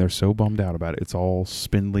and they're so bummed out about it, it's all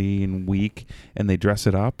spindly and weak, and they dress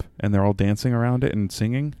it up and they're all dancing around it and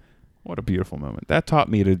singing. What a beautiful moment. That taught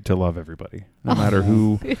me to love everybody, no matter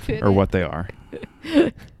who or what they are.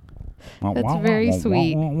 That's very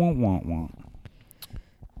sweet.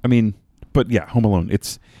 I mean, but yeah, Home Alone.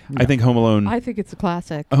 I think Home Alone. I think it's a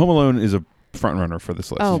classic. Home Alone is a front runner for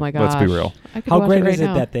this list. Oh my gosh. Let's be real. I could How watch great it right is it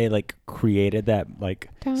now. that they created that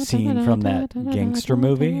scene from that gangster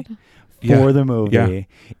movie for Yeah. the movie Yeah.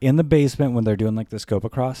 in the basement when they're doing the scope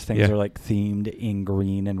across? Things Yeah. are themed in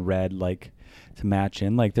green and red, to match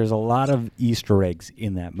in. There's a lot of Easter eggs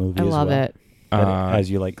in that movie. I as love well, it. that as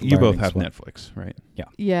you You both learning have swim. Netflix, right?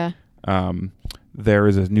 Yeah. There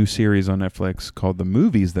is a new series on Netflix called The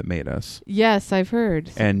Movies That Made Us. Yes, I've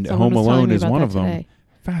heard. And Someone Home was telling Alone me is about one that of them. today.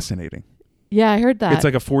 Fascinating. Yeah, I heard that. It's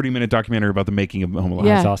like a 40-minute documentary about the making of Home Alone.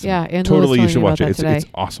 yeah, That's awesome. yeah. Angela was Totally, you telling should me watch about it. that It's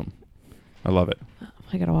today. awesome. I love it.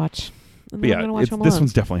 I gotta watch. But I'm yeah, gonna watch Home this Alone.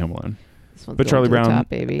 one's definitely Home Alone. This one's But going Charlie to the Brown, top,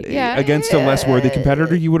 baby. Yeah, against a less worthy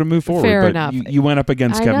competitor, you would have moved forward. Fair but enough. You went up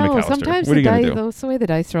against I Kevin know. McAllister. Sometimes What are the you going dice, to do? that's the way the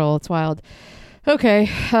dice roll. It's wild. Okay.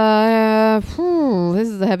 This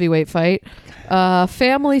is a heavyweight fight.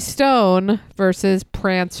 Family Stone versus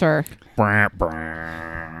Prancer.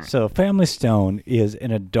 So Family Stone is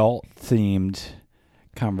an adult-themed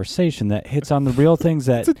conversation that hits on the real things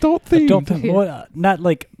that It's adult themed. well, not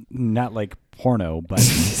like porno, but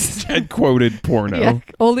Ted quoted porno. Yeah,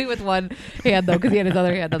 only with one hand though, because he had his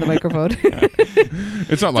other hand on the microphone.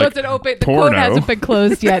 It's not So like it's an open. The porno. quote hasn't been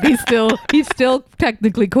closed yet. He's still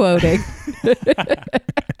technically quoting.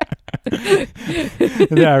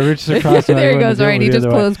 yeah, Rich across. There he goes. All right, he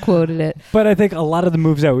just quoted it. But I think a lot of the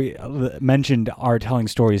movies that we mentioned are telling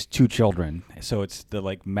stories to children. So it's the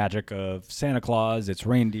like magic of Santa Claus, it's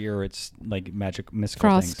reindeer, it's like magic mystical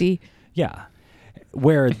Frosty. things. Yeah.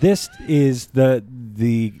 Where this is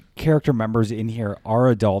the character members in here are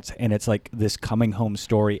adults, and it's like this coming home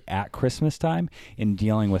story at Christmas time in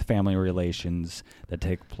dealing with family relations that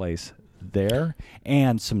take place there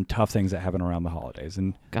and some tough things that happen around the holidays.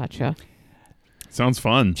 And Gotcha. Sounds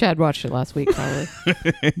fun. Chad watched it last week, probably.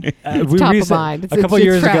 we top of recent- mind. a It's- couple it's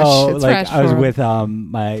years fresh. ago, It's like fresh I was for him. with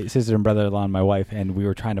my sister and brother-in-law and my wife, and we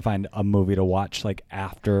were trying to find a movie to watch like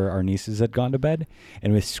after our nieces had gone to bed,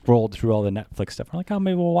 and we scrolled through all the Netflix stuff. We're like, oh,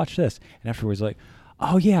 maybe we'll watch this. And afterwards, like,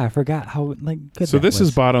 oh yeah, I forgot how like good. So that this was.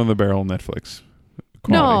 is bottom of the barrel Netflix.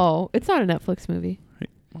 Quality. No, it's not a Netflix movie.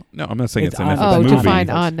 No, I'm not saying it's a on- Netflix Oh, movie. to find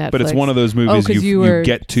on Netflix. But it's one of those Oh, movies because you were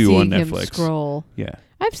get to on seeing him Netflix. scroll. Yeah.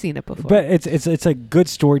 I've seen it before. But it's a good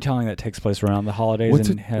storytelling that takes place around the holidays.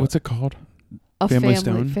 What's it called? a Family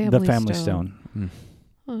Stone? The Family Stone.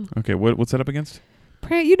 Oh. Okay, what's that up against?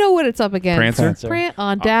 You know what it's up against. Prancer?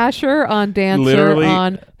 On Dasher, on Dancer, Literally-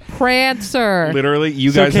 on Prancer. Literally,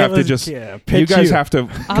 you So guys have to Caitlin's- just yeah, you pitch guys you. have to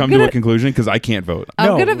come to gonna- a conclusion because I can't vote.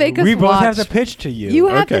 I'm gonna make us We both watch. have to pitch to you. You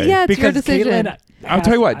have to. Okay. Yeah, it's your because decision. Caitlin I'll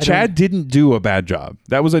tell you what, Chad didn't do a bad job.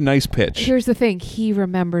 That was a nice pitch. Here's the thing: he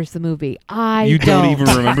remembers the movie. You don't even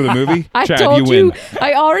remember the movie? I Chad, told you win.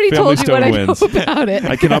 I already Family told you what Stone I wins. know about it.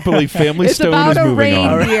 I cannot believe Family It's Stone about is a moving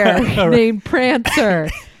on. reindeer named Prancer.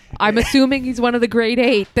 I'm assuming he's one of the great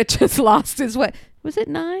 8 that just lost his way. Was it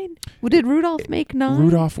 9? Did Rudolph make 9?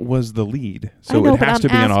 Rudolph was the lead, I so know, it but has I'm to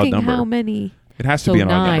be an odd asking number. How many? It has to So be an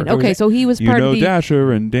 9. odd number. Okay, so he was You part know of the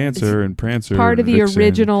Dasher and Dancer and Prancer. part of and the Vixen,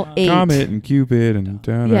 original 8. Comet and Cupid and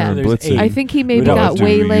Donner Yeah. and There's Blitzen. 8. I think he maybe Rudolph. got Do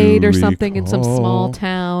waylaid you or something in some small recall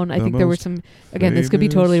town. I the think there were most some, again, this could be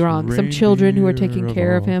totally wrong, some famous children who are taking reindeer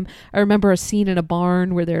care of of all. him. I remember a scene in a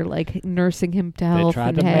barn where they're like nursing him to They health tried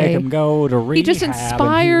and to make hay. him go to rehab. He just and he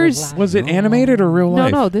inspires- Was it animated or real No,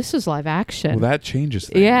 life? no, this is live action. Well, that changes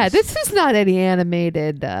things. Yeah, this is not any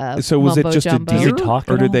animated So was it mumbo just a jumbo. Does he deer, talk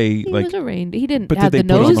or at did all? they He like? was a reindeer. He didn't But have did the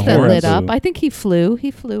they put on nose the that horns? lit up. I think he flew. He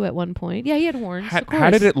flew at one point. Yeah, he had horns. Of course. How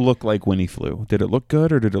did it look like when he flew? Did it look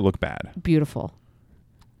good or did it look bad? Beautiful.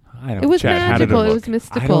 I don't It was Chad, how did it magical. It look? was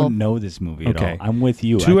mystical. I don't know this movie at Okay. all. I'm with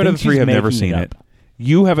you. 2 I out of think the 3 she's have never making seen it it. up.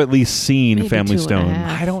 You have at least seen Maybe Family 2.5. Stone.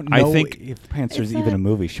 I don't I know think- if Prancer's Is even that- a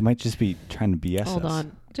movie. She might just be trying to BS Hold us.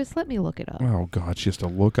 on. Just let me look it up. Oh God, she has to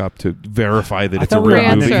look up to verify that I it's a thought we real were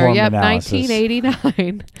on movie. the- Prancer. Informed Yep, analysis.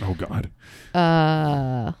 1989. Oh God.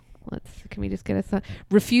 Can we just get us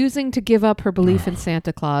refusing to give up her belief in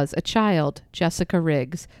Santa Claus, a child, Jessica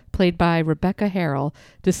Riggs, played by Rebecca Harrell,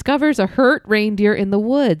 discovers a hurt reindeer in the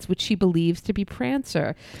woods, which she believes to be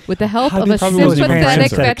Prancer. With the help How of did a she know it was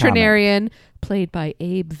sympathetic Prancer? veterinarian, played by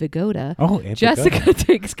Abe Vigoda, Oh, Abe Jessica Vigoda.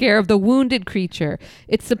 takes care of the wounded creature.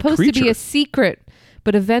 It's supposed to be Creature? a secret,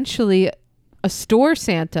 but eventually a store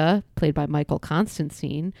Santa, played by Michael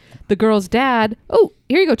Constantine, the girl's dad, oh,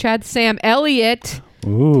 here you go, Chad, Sam Elliott,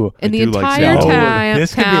 Ooh. and I the do like entire Sam. Oh,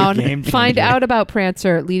 this could be a town game find changer. out about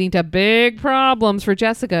Prancer, leading to big problems for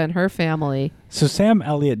Jessica and her family. So Sam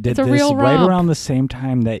Elliott did It's a this real right romp. around the same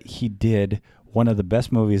time that he did one of the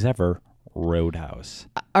best movies ever, Roadhouse.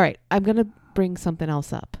 All right, I'm going to bring something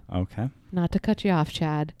else up. Okay. Not to cut you off,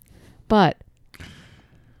 Chad, but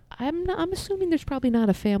I'm assuming there's probably not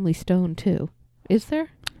a Family Stone too. Is there?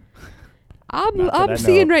 Not that I I'm know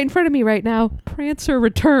seeing of. right in front of me right now. Prancer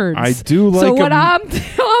Returns. I do like. So what a-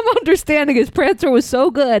 I'm understanding is Prancer was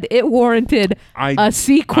so good it warranted a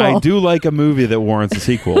sequel. I do like a movie that warrants a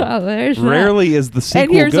sequel. Oh, there's that. Rarely is the sequel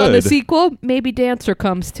And here's good. on the sequel, maybe Dancer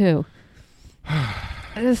comes too.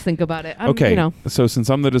 Just think about it. Okay, You know, so since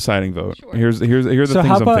I'm the deciding vote, Sure. here's the So things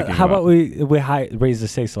how I'm about thinking how about. about we raise the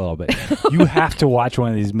stakes a little bit? You have to watch one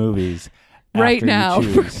of these movies right after you now.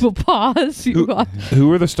 choose. We'll pause. You watch.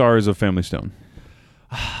 Who are the stars of Family Stone?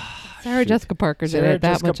 Sarah Jessica Parker's in Sarah it.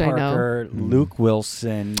 That Jessica much Parker, Mm. Luke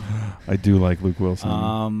Wilson. I do like Luke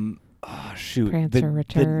Wilson. Oh, shoot. Prancer The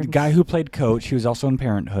Returns. guy who played Coach, he was also in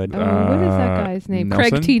Parenthood. Oh, what is that guy's name? Nelson?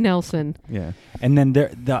 Craig T. Nelson. Yeah. And then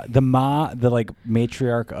the like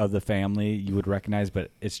matriarch of the family you would recognize, but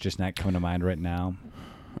it's just not coming to mind right now.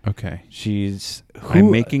 Okay. She's I'm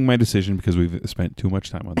making my decision because we've spent too much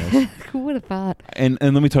time on this. Who would have thought? and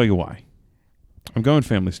let me tell you why. I'm going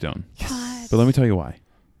Family Stone. What? But let me tell you why.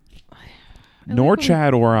 Nor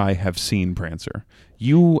Chad or I have seen Prancer.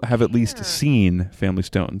 You have at least seen Family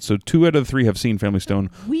Stone. So 2 out of the 3 have seen Family Stone.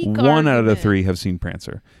 Weak 1 out of the argument. 3 have seen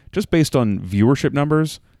Prancer. Just based on viewership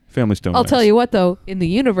numbers, Family Stone I'll wins. tell you what, though. In the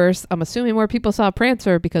universe, I'm assuming more people saw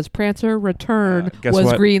Prancer because Prancer Return guess was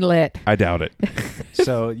what? greenlit. I doubt it.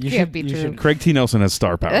 So you Can't should be you true. should Craig T. Nelson has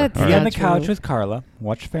star power. That's- All be right. on the True. couch with Carla,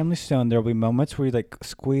 watch Family Stone. There'll be moments where you like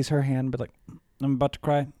squeeze her hand, but like, I'm about to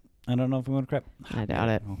cry. I don't know if I'm going to cry. I doubt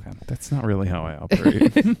it. Okay. That's not really how I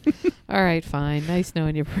operate. All right, fine. Nice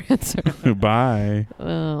knowing you, Prancer. Bye.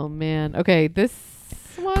 Oh, man. Okay, this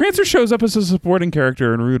one. Prancer shows up as a supporting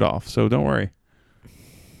character in Rudolph, so don't worry.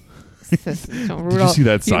 So Did you see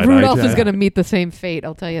that side Rudolph eye? is going to meet the same fate.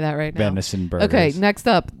 I'll tell you that right now. Venison burgers. Okay, next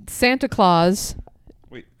up, Santa Claus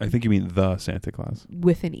Wait, I think you mean the Santa Claus.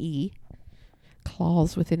 with an E.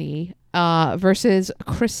 Claus with an E. Versus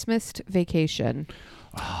Christmas Vacation.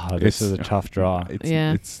 Oh, this is a tough draw.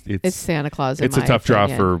 Yeah. It's Santa Claus. In It's a my tough draw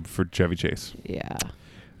opinion. for Chevy Chase. Yeah.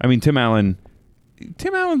 I mean, Tim Allen's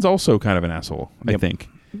also kind of an asshole, I Yep. think.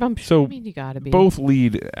 I'm So, sure, I mean, you got to be. Both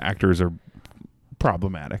lead actors are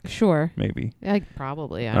problematic, Sure. maybe.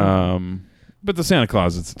 Probably. I don't know. But the Santa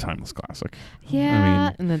Claus, it's a timeless classic. Yeah.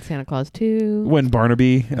 mean, and then Santa Claus 2. When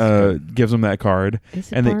Barnaby gives him that card,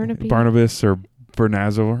 Is it and Barnaby? Barnabas or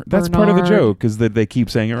Bernazor, that's part of the Bernard. joke, is that they keep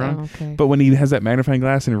saying it wrong. Oh, okay. But when he has that magnifying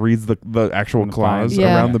glass and reads the actual clause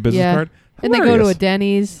Yeah, around the business yeah. card, and they go to a hilarious.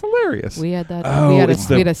 Denny's. Hilarious. We had that. Oh, we had it's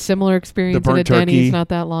we had a similar experience at a burnt Denny's turkey, not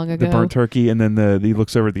that long ago. The burnt turkey, and then he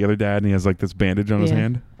looks over at the other dad, and he has like this bandage on his Yeah.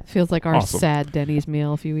 hand. Feels like our Awesome. sad Denny's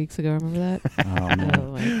meal a few weeks ago. Remember that? Oh, man.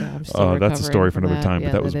 Oh my god, I'm still Oh, that's a story recovering for from another time. Yeah,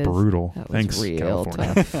 but that was is. brutal. That was Thanks, real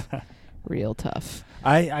California. tough. Real tough.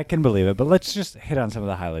 I can believe it, but let's just hit on some of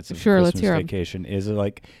the highlights of Sure, let's Christmas hear 'em. Vacation. Is it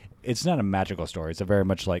like it's not a magical story; it's a very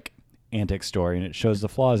much like antic story, and it shows the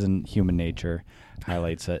flaws in human nature,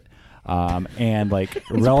 highlights it, and like a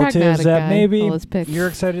relatives pragmatic that guy, maybe all his picks. you're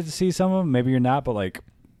excited to see some of them, maybe you're not, but like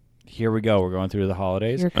here we go, we're going through the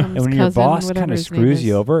holidays, Here comes and when your cousin, boss whatever kind of his name screws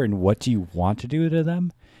you is. over, and what do you want to do to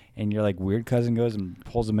them, and your like weird cousin goes and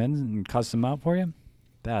pulls them in and cuts them out for you.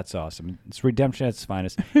 That's awesome. It's redemption at its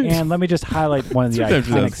finest. And let me just highlight one of the It's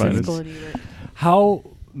redemption at iconic its finest. scenes. How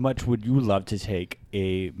much would you love to take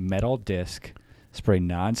a metal disc, spray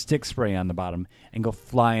non-stick spray on the bottom, and go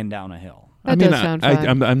flying down a hill? That does sound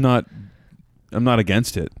fun. I'm not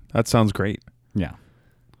against it. That sounds great. Yeah.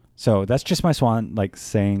 So that's just my swan, like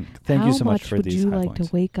saying thank you so much for these How much high would you like points.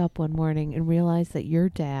 to wake up one morning and realize that your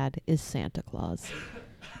dad is Santa Claus?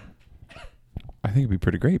 I think it'd be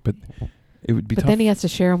pretty great, but it would be But tough. then he has to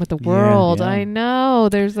share them with the Yeah, world. yeah. I know.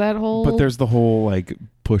 There's that whole. But there's the whole like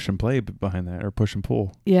push and play behind that, or push and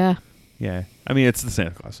pull. Yeah. Yeah, I mean it's the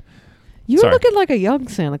Santa Claus. You're Sorry. looking like a young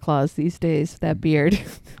Santa Claus these days, that beard.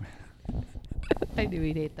 I knew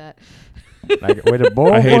he'd hate that. Like, way to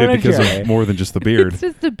bowl I hate for it a because cherry. of more than just the beard. It's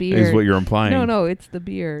just the beard. Is what you're implying. No, it's the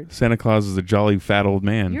beard. Santa Claus is a jolly fat old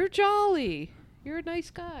man. You're jolly. You're a nice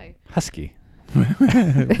guy. Husky.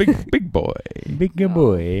 big boy. Big good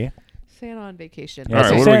boy. Santa on vacation. Yeah, All right,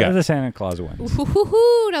 so what do we Santa- got? The Santa Claus wins.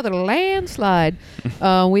 Ooh, another landslide.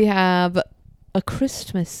 We have A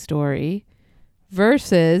Christmas Story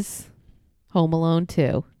versus Home Alone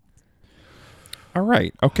 2. All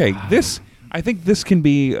right. Okay. I think this can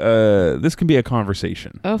be a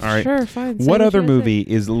conversation. Oh, All right. sure, fine. Say What you're other gonna say. movie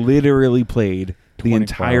is literally played the 24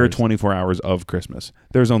 entire hours. 24 hours of Christmas?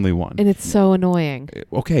 There's only one. And it's so annoying.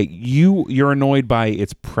 Okay, you're annoyed by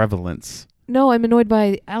its prevalence. No, I'm annoyed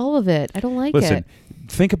by all of it. I don't like Listen, it.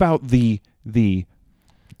 think about the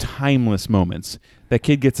timeless moments. That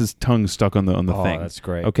kid gets his tongue stuck on the Oh, thing. that's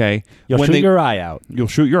great. Okay, You'll When shoot they- your eye out. You'll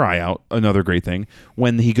shoot your eye out. Another great thing.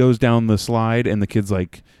 When he goes down the slide and the kid's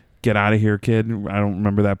like, "Get out of here, kid." I don't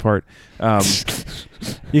remember that part.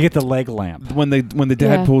 You get the leg lamp. When the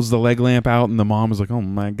dad Yeah. pulls the leg lamp out and the mom is like, "Oh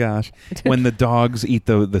my gosh." When the dogs eat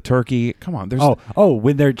the turkey. Come on, there's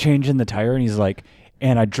When they're changing the tire and he's like,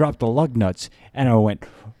 and I dropped the lug nuts and I went,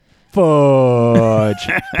 fudge.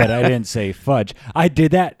 But I didn't say fudge. I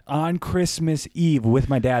did that on Christmas Eve with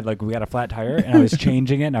my dad. Like, we got a flat tire and I was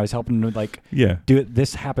changing it and I was helping him, like, yeah. do it.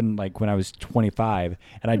 This happened like when I was 25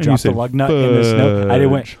 and I you dropped the said lug nut in the snow. I did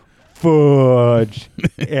went fudge.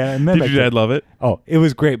 And Did your dad love it? Oh, it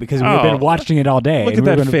was great because we've been watching it all day. Look and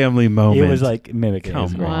at we that family moment. It was like mimicking. Come It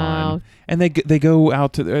was on. great. Wow. And they go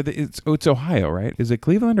out to it's Ohio, right? Is it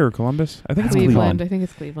Cleveland or Columbus? I think it's Cleveland. Cleveland. I think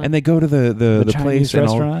it's Cleveland. And they go to the Chinese place and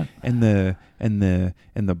all, restaurant. and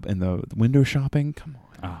the window shopping. Come on,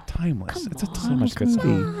 Oh. timeless. Come it's a on, So much good timeless stuff.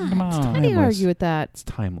 movie. Come on. How do you timeless. argue with that? It's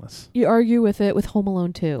timeless. You argue with it with Home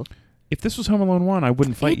Alone 2. If this was Home Alone 1, I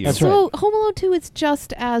wouldn't fight you. That's So Home Alone 2 is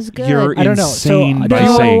just as good. You're I don't know. So, insane by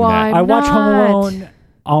no, saying that. I'm I watch Home not. Alone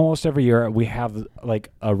almost every year. We have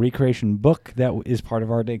like a recreation book that is part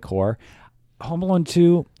of our decor. Home Alone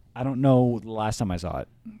 2, I don't know the last time I saw it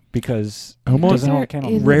because Home it Alone- doesn't have They're a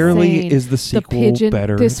candle. insane. Rarely is the The sequel pigeon.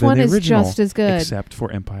 better This than one the is original, just as good. except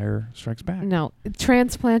for Empire Strikes Back. No,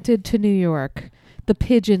 transplanted to New York. The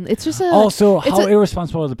pigeon. It's just a. Also, it's how a-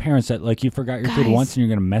 irresponsible are the parents that like you forgot your kid Guys. once and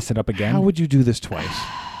you're gonna mess it up again? How would you do this twice?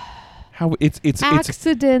 How it's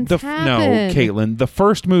accidents no, happen. Caitlin. The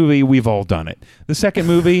first movie, we've all done it. The second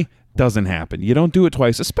movie doesn't happen. You don't do it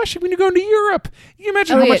twice, especially when you're going to Europe. Can you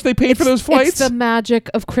imagine how Elliot, much they paid for it's- those flights? It's the magic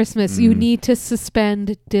of Christmas. You Mm. need to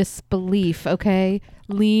suspend disbelief. Okay,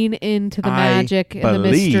 lean into the I magic and the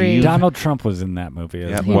believe- mystery. Donald Trump was in that movie.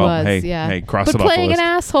 Yeah, As He well. well, was, hey, yeah. hey, cross but it off the playing an list.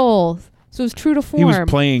 asshole. So it was true to form. He was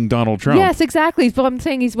playing Donald Trump. Yes, exactly. But I'm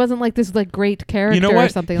saying he wasn't like this like great character You know or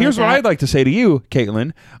what? something Here's like what that. I'd like to say to you,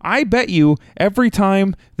 Caitlin. I bet you every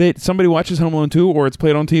time that somebody watches Home Alone 2 or it's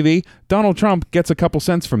played on TV, Donald Trump gets a couple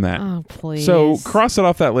cents from that. Oh, please. So cross it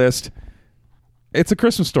off that list. It's a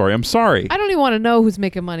Christmas story. I'm sorry. I don't even want to know who's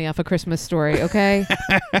making money off a Christmas Story, okay?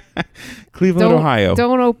 Cleveland, Ohio.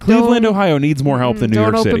 Cleveland, Ohio needs more help than New Don't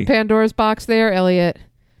York open City. Pandora's box there, Elliot.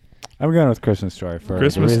 I'm going with Christmas Story for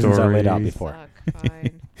Christmas the reasons I laid out Story. before.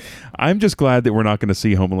 Fine. I'm just glad that we're not going to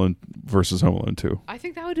see Home Alone versus Home Alone 2. I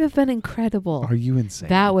think that would have been incredible. Are you insane?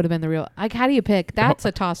 That would have been the real. Like, how do you pick? That's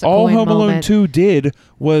a toss a All coin Home Alone moment. 2 did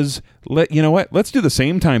was you know what? Let's do the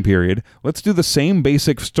same time period. Let's do the same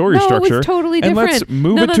basic story no, structure. it was totally and different. let's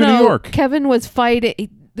move no, it no, to no. New York. Kevin was fighting.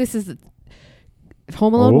 This is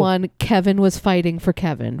Home Alone Oh. 1. Kevin was fighting for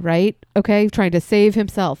Kevin, right? Okay, trying to save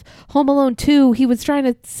himself. Home Alone 2. He was trying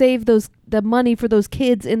to save the money for those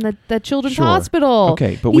kids in the children's Sure. hospital.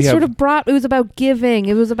 Okay, but he we sort have- of brought. It was about giving.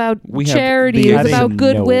 It was about We have charity. the It was editing- about I didn't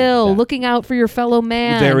goodwill, know that. looking out for your fellow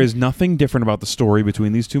man. There is nothing different about the story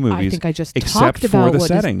between these two movies. I think I just except talked for about the what is-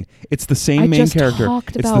 setting. It's the same I main just character.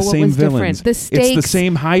 talked It's about the what same was different. villains. The It's the stakes-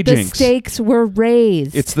 same The hijinks. stakes were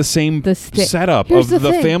raised. It's the same The sta- setup Here's of the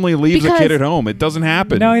the thing, family leaves a kid because- at home. It doesn't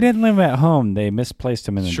happen. No, he didn't live at home. They misplaced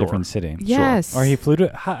him in a Sure. different city. yes. Or he flew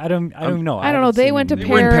to. I don't know. I don't know. They went to They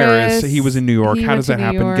were in Paris. Paris. He was in New York. He How went does to that New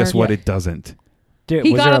happen? York. Guess what? Yeah. It doesn't.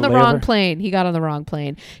 He got on the wrong plane. He got on the wrong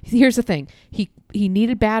plane. Here's the thing. He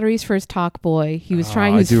needed batteries for his talk boy. He was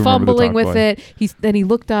trying. I He was do remember the fumbling talk with boy. it. Then he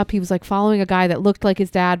looked up. He was like following a guy that looked like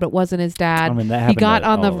his dad but wasn't his dad. I mean, that He happened got to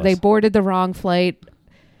on all of They us. boarded the wrong flight.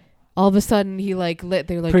 All of a sudden, he like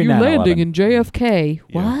they're like, Pre- "You're 9/11. landing in JFK."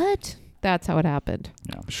 Yeah. What? That's how it happened.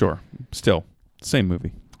 Sure. Still, same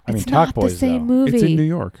movie. I mean, It's Talk not Boys, the same though. movie. It's in New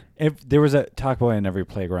York. If there was a Talk Boy in every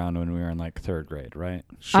playground when we were in like third grade, right?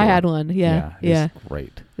 Sure. I had one. Yeah, yeah. it's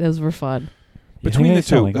great. Those were fun. You Between think the they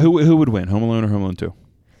sound two, like them? who would win? Home Alone or Home Alone 2?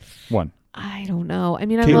 One. I don't know. I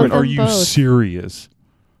mean, I love Caitlin, them are you both. serious?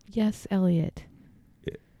 Yes, Elliot.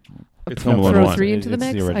 It's No, Home Alone Throw 1. three into the It's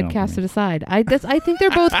the mix. original I'd cast for me. it aside. I think they're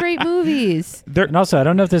both great movies. They're- And also, I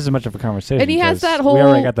don't know if this is much of a conversation. And he has 'cause that We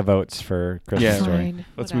already whole- got the votes for Christmas Yeah. Story. Fine.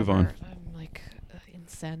 Let's move on. whatever. I'm like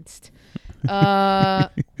incensed.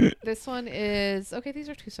 This one is okay. These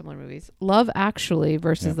are two similar movies: Love Actually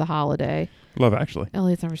versus Yeah. The Holiday. Love Actually.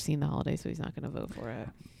 Elliot's never seen The Holiday, so he's not going to vote for it.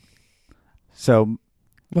 So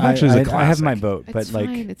Love Actually is a classic. I have my vote, It's but like,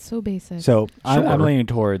 fine. It's so basic. so I'm Sure. leaning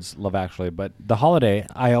towards Love Actually, but The Holiday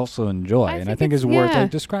I also enjoy, I and I think think it's- is worth yeah.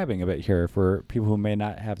 like describing a bit here for people who may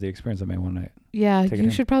not have the experience that may want to. yeah, Take it you in.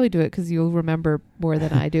 should probably do it because you'll remember more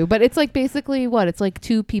than I do. But it's like basically what? It's like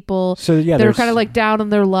two people. So yeah, They're there's kind of like down on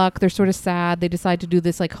their luck. They're sort of sad. They decide to do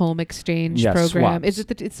this like home exchange Yeah, program. swaps.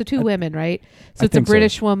 It's the two I- women, right? So I it's a think so.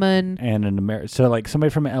 British woman. and an American. So like somebody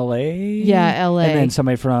from LA. Yeah, LA. And then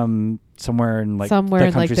somebody from somewhere in like somewhere the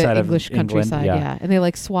in like the countryside of English England, countryside, yeah. And they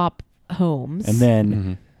like swap homes And then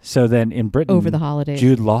Mhm. so then in Britain over the holidays.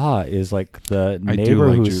 Jude Law is like the I do neighbor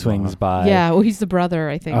like who Jude swings Law. by. Yeah, well, he's the brother,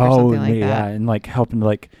 I think, or Oh, something like yeah, that. and like helping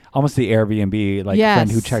like almost the Airbnb like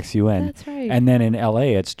friend who Yes. checks you in. That's right. And then in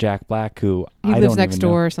LA it's Jack Black who he I lives don't next even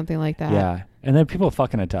know. door or something like that. Yeah. And then people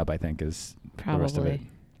fuck in a tub, I think, is the rest of it. probably.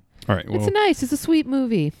 All right. Well, It's a sweet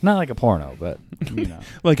movie. Not like a porno, but you know.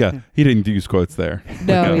 he didn't use quotes there.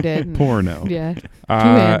 No, Like he a didn't. Porno. Yeah. 2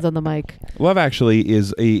 hands on the mic. Love Actually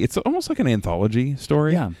it's almost like an anthology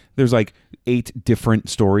story. Yeah. There's like 8 different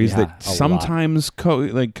stories Yeah, that a lot. sometimes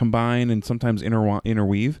combine and sometimes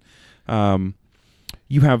interweave.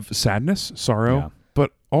 You have sadness, sorrow, Yeah.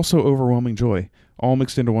 but also overwhelming joy, all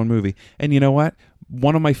mixed into one movie. And you know what?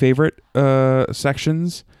 One of my favorite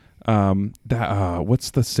sections.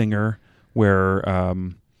 What's the singer where?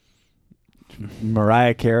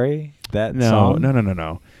 Mariah Carey. That No, song.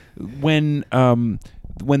 no. When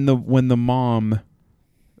the mom,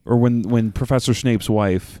 or when Professor Snape's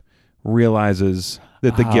wife realizes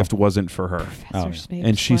that the Oh. gift wasn't for her, Professor Oh. Snape's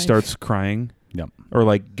and she wife. starts crying, Yep. or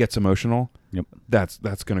like gets emotional. Yep.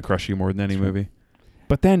 That's gonna crush you more than any That's right. movie.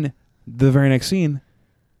 But then the very next scene,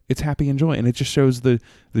 it's happy and joy, and it just shows the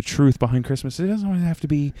truth behind Christmas. It doesn't always have to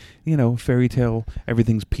be, fairy tale.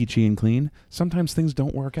 Everything's peachy and clean. Sometimes things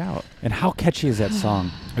don't work out. And how catchy is that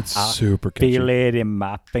song? It's I super catchy. Feel it in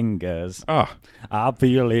my fingers. Ah, I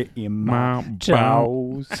feel it in my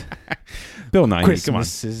Bow, toes. Bill Nighy, come on.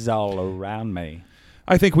 Christmas is all around me.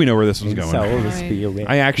 I think we know where this was And going. so the Right. spirit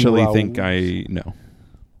I actually think grows. I know.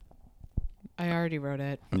 I already wrote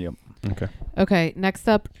it. Yep. Okay. Okay, next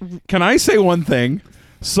up. Can I say one thing?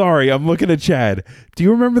 Sorry, I'm looking at Chad. Do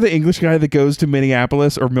you remember the English guy that goes to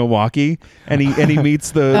Minneapolis or Milwaukee and he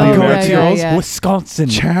meets the Oh, American yeah, girls? yeah. Wisconsin.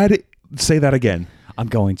 Chad, say that again. I'm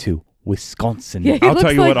going to Wisconsin. Yeah, he I'll looks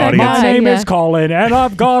tell you like what, that audience. My guy, name yeah. is Colin, and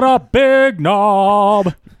I've got a big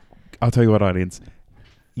knob. I'll tell you what, audience.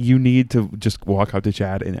 You need to just walk up to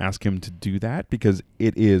Chad and ask him to do that because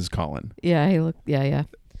it is Colin. Yeah, he looked. Yeah.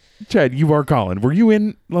 Chad, you are Colin. Were you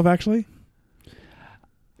in Love Actually?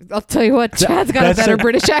 I'll tell you what, Chad's got a that's better a-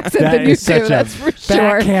 British accent that than you is such do. a That's for sure.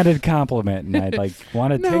 Backhanded compliment, and I'd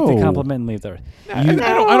want to take No. the compliment and leave the. I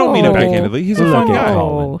don't mean it backhandedly. He's a Look fun at guy.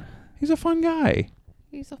 Colin. He's a fun guy.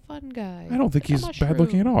 He's a fun guy. I don't think Like a he's bad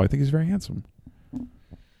looking at mushroom. all. I think he's very handsome.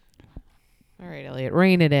 All right, Elliot,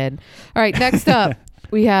 rein it in. All right, next up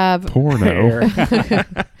we have Porno.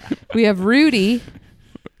 we have Rudy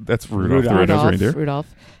That's Rudolph the Rudolph. Red-Nosed Reindeer.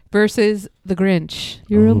 Rudolph versus the Grinch.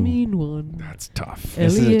 You're a Ooh. mean one, That's tough.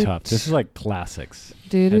 This is Elliot. a tough. This is like classics.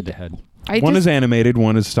 dude. Head to head. One is animated,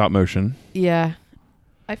 one is stop motion. Yeah,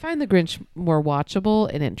 I find the Grinch more watchable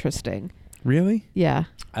and interesting. Really? Yeah,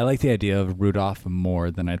 I like the idea of Rudolph more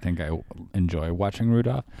than I think I enjoy watching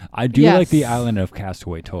Rudolph. I do Yes. like the Island of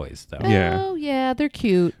Castaway toys, though. Yeah. Oh yeah, they're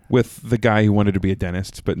cute. With the guy who wanted to be a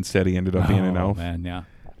dentist, but instead he ended up being an elf. Man, yeah.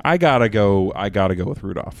 I gotta go with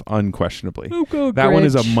Rudolph, unquestionably. That one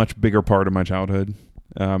is a much bigger part of my childhood.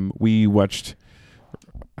 We watched.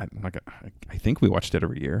 I think we watched it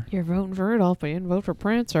every year. You're voting for Rudolph, but you didn't vote for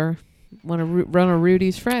Prancer. Want to run a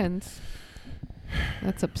Rudy's Friends?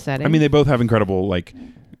 That's upsetting. I mean, they both have incredible, like,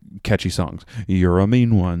 catchy songs. You're a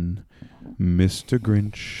mean one, Mr.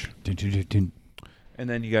 Grinch. Dun, dun, dun, dun. And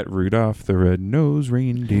then you got Rudolph the Red-Nosed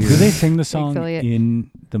Reindeer. Do they sing the song Elliot.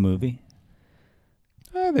 in the movie?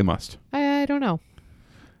 They must. I don't know.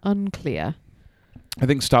 Unclear. I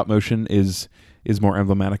think stop motion is more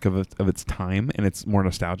emblematic of its time, and it's more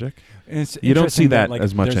nostalgic. It's You don't see interesting that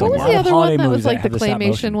as much there's What a was anymore. lot the of other one holiday that was movies like the have stop claymation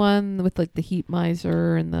motion. one with like the heat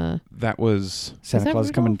miser and the? That was Santa that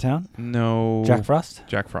Claus coming to town. no Jack Frost.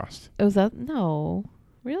 Jack Frost. Was that no?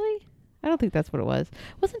 Really? I don't think that's what it was.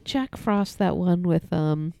 Wasn't Jack Frost that one with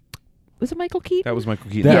Was it Michael Keaton? That was Michael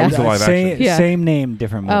Keaton. Yeah. That was the live same, action. Yeah. same name,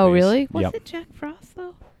 different movies. Oh really? Was Yep. it Jack Frost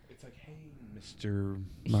though? It's like, hey, Mr.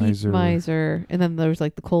 Heat Miser. miser, and then there was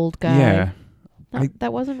like the cold guy. Yeah. No,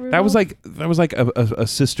 that wasn't Rudolph. That was like a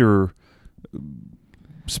sister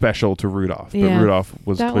special to Rudolph, but Yeah. Rudolph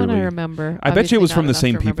was that one I clearly remember. I bet you it was Obviously from not the enough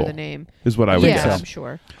same to remember people. The name. is what I would Yeah, say. I'm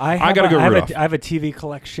sure. I gotta go I have, Rudolph. I have a TV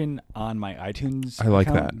collection on my iTunes. I like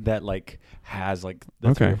account that like has like the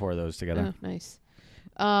Okay. 3 or 4 of those together. Oh, nice.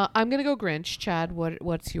 I'm gonna go Grinch. Chad,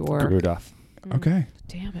 what's your? Rudolph. Mm, Okay.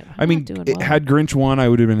 Damn it! I mean, had Grinch won, I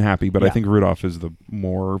would have been happy, but I Yeah. think Rudolph is the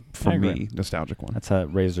more, for I agree. me, nostalgic one. That's a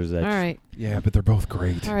Razor's Edge. All right, Yeah, but they're both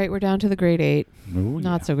great. all right. We're down to the grade 8. Ooh,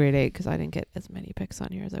 Not yeah. so grade 8 because I didn't get as many picks on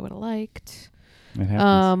here as I would have liked. It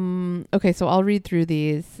happens. Okay, so I'll read through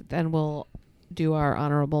these, then we'll do our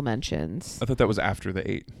honorable mentions. I thought that was after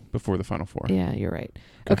the 8, before the final 4. Yeah, you're right.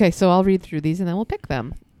 Okay, so I'll read through these and then we'll pick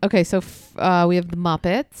them. Okay, so we have the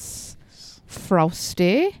Muppets,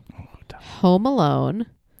 Frosty, Home Alone,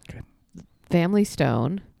 Good. Family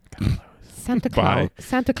Stone, Santa Bye.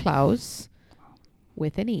 Claus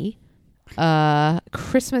with an E,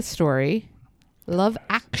 Christmas Story, Love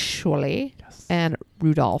Actually, and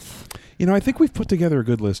Rudolph. You know, I think we've put together a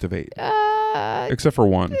good list of 8, except for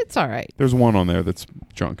one. It's all right. There's one on there that's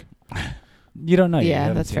Drunk. You don't know. You Yeah,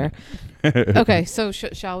 haven't that's seen fair. it. Okay, so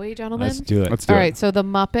shall we, gentlemen? Let's do it. Let's do All it. right, so the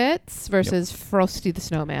Muppets versus Frosty the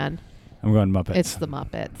Snowman. I'm going Muppets. It's the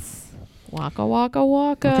Muppets. Waka waka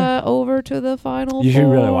waka over to the final. You should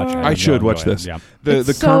really four. watch it. I should watch enjoy it. this. Yeah. The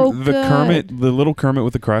It's so the Kermit, good. the little Kermit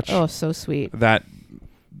with the crutch. Oh, so sweet. That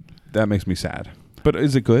makes me sad. But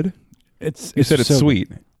is it good? It's You said it's so sweet.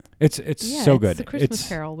 Good. It's Yeah, so it's good. the Christmas It's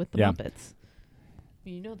Carol with the yeah. Muppets.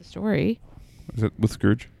 You know the story. Is it with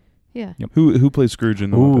Scrooge? Yeah. Yep. Who plays Scrooge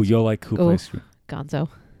in the Ooh, Muppets? you'll like who Oh. plays Scrooge. Gonzo.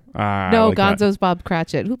 Ah, I No, like that. Gonzo's Bob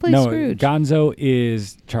Cratchit. Who plays No, Scrooge? Gonzo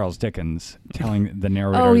is Charles Dickens telling the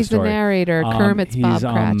narrator. Oh, of he's the the story. narrator. Kermit's Bob he's,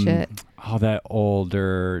 Cratchit. That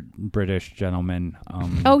older British gentleman.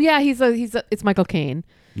 Oh yeah, it's Michael Caine.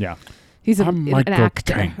 Yeah. He's an Michael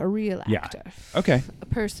actor, Caine. a real Yeah. actor, Okay. a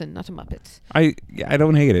person, not a Muppet. I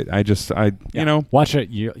don't hate it. Yeah. You know, Watch it.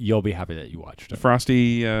 You'll be happy that you watched it.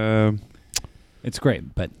 Frosty, It's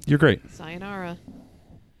great, but you're great. Sayonara.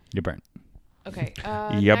 you're burnt. Okay.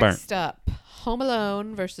 Yeah, next up, Home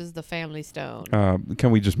Alone versus The Family Stone.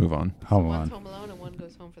 Can we just move on? Hold One's on. Home Alone and one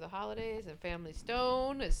goes home for the holidays, and Family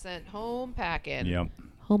Stone is sent home packing. Yep.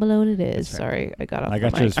 Home Alone it is. That's fair. Sorry, I got off I the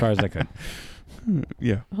got you mic. as far as I could.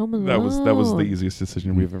 Yeah. Home Alone. That was the easiest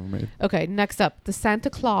decision we've ever made. Okay, next up, The Santa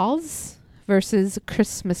Claus versus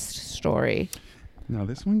Christmas Story. Now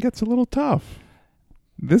this one gets a little tough.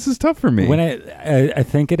 This is tough for me. When I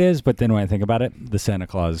think it is, but then when I think about it, the Santa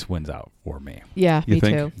Claus wins out for me. Yeah, You me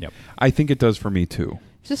think? too. Yep. I think it does for me too.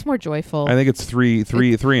 It's just more joyful. I think it's three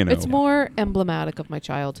and It's 0. more emblematic of my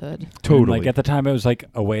childhood. Totally. Like at the time, it was like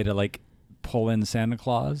a way to like pull in Santa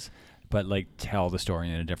Claus, but like tell the story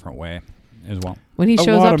in a different way as well. When he A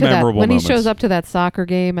shows lot up of to that, memorable when he moments. shows up to that soccer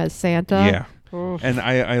game as Santa. Yeah. Oof. And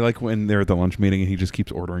I like when they're at the lunch meeting and he just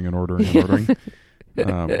keeps ordering and ordering and ordering.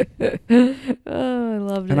 Oh, I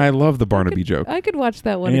loved it. And I love the Barnaby joke. I could watch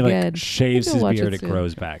that one And he again. like shaves I could his watch beard, it it soon.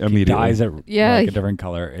 grows back. He Immediately. dyes it Yeah, like a different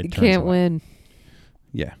color. It You turns can't white. win.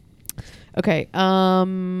 Yeah. Okay.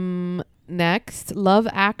 Next, Love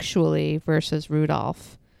Actually versus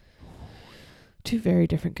Rudolph. Two very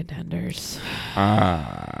different contenders.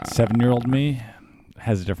 7-year-old me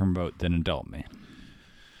has a different vote than adult me.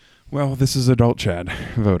 Well, this is adult Chad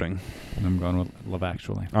voting. And I'm going with Love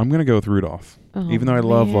Actually. I'm going to go with Rudolph. Oh, Even though I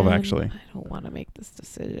love Love man, Actually. I don't want to make this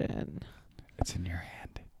decision. It's in your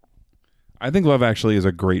hand. I think Love Actually is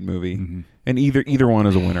a great movie. Mm-hmm. And either one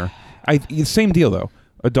is a winner. Same deal though.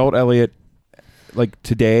 Adult Elliot, like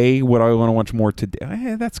today, would I want to watch more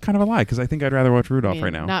today? That's kind of a lie because I think I'd rather watch Rudolph I mean,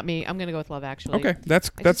 right now. Not me. I'm going to go with Love Actually. Okay, that's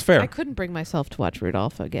I fair. couldn't bring myself to watch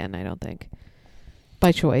Rudolph again, I don't think.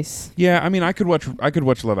 By choice. Yeah, I mean, I could watch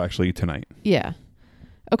Love Actually tonight. Yeah.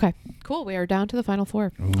 Okay. Cool. We are down to the final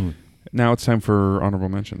four. Ooh. Now it's time for honorable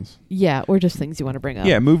mentions. Yeah, or just things you want to bring up.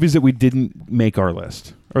 Yeah, movies that we didn't make our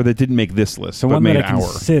list or that didn't make this list, So but one made that I our.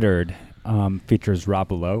 considered features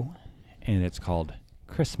Rob Lowe, and it's called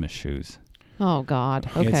Christmas Shoes. Oh God.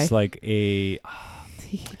 Okay. It's like a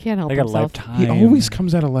he can't help like a himself. lifetime. He always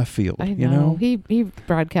comes out of left field. I know. You know? He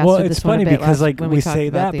broadcasted Well, this it's one a funny bit because last- like when we talked say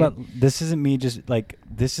about that, but this isn't me. Just like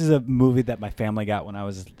this is a movie that my family got when I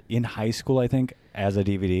was in high school, I think, as a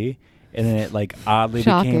DVD, and then it like oddly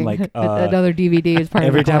shocking. became like Another DVD is part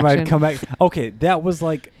every of the time I'd collection. come back. Okay, that was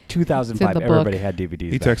like 2005. book. Everybody had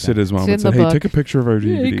DVDs. He back texted then. his mom It's and in said, the "Hey, book. take a picture of our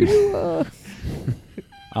Yeah, you DVD." could,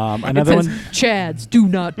 Another it says, one. Chad's do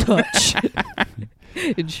not touch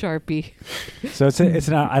in Sharpie. So it's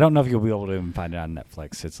not. I don't know if you'll be able to even find it on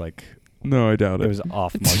Netflix. It's like No, I doubt it it. was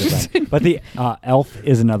off market. But the Elf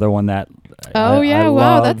is another one that. Oh I yeah,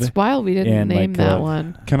 wow, love. that's wild. We didn't and, name like, that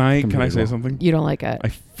one. Can I Completely say wrong. something? You don't like it. I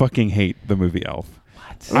fucking hate the movie Elf.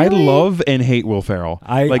 What? I Really? love and hate Will Ferrell.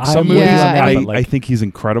 I Like I some agree movies, on that, I, but, like, I think he's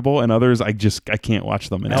incredible, and others I can't watch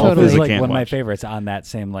them. And Elf Totally. is I like can't one of my watch. favorites on that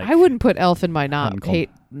same like. I wouldn't put Elf in my not Uncle. hate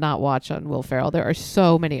not watch on Will Ferrell. There are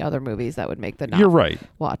so many other movies that would make the not You're right,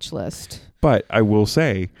 watch list. but I will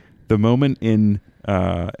say the moment in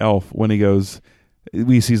Elf when he goes,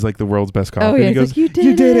 he sees like the world's best coffee. Oh, and yeah, he he's goes, like,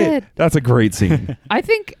 "You did it." That's a great scene. I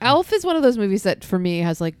think Elf is one of those movies that for me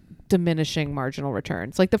has like diminishing marginal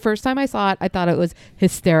returns. Like the first time I saw it, I thought it was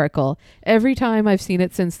hysterical. Every time I've seen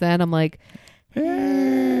it since then, I'm like,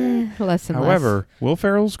 less and However, Will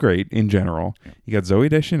Ferrell's great in general. You got Zooey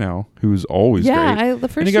Deschanel, who's always less. Yeah, great. the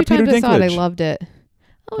And first you few got Peter times I saw it, I Dinklage. loved it.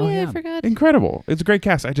 Oh, Oh, yeah, yeah. I forgot. Incredible. It's a great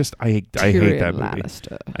cast. I hate that Tyrion movie.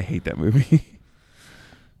 Lannister. I hate that movie.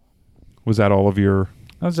 Was that all of your?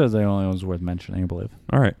 Those are the only ones worth mentioning, I believe.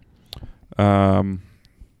 All right.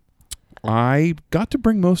 I got to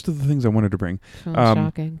bring most of the things I wanted to bring. Oh,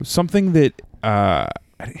 shocking. Something that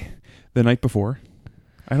the night before,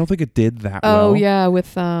 I don't think it did that Oh well. yeah,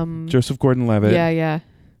 with Joseph Gordon-Levitt. Yeah.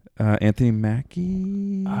 Anthony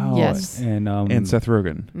Mackie. Oh, Yes. and Seth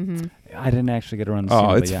Rogen. Mm-hmm. I didn't actually get around to seeing Oh,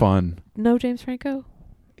 it, but it's yeah. fun. No James Franco.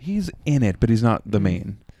 He's in it, but he's not the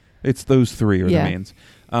main. It's those three are Yeah. the mains.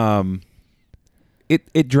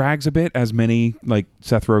 It drags a bit, as many like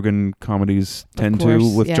Seth Rogen comedies tend to,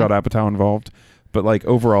 course, with yeah. Judd Apatow involved. But like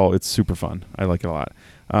overall, it's super fun. I like it a lot.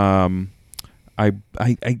 I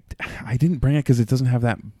didn't bring it because it doesn't have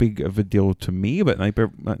that big of a deal to me. But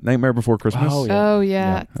Nightmare Before Christmas. Oh, yeah. Oh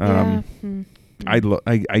yeah. Yeah. Hmm. I don't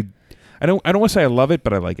want to say I love it,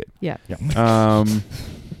 but I like it. Yeah. Yeah. I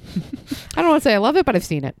don't want to say I love it, but I've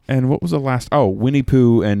seen it. And what was the last? Oh, Winnie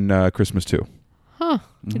Pooh and Christmas 2. Huh.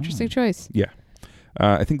 Interesting choice. Yeah.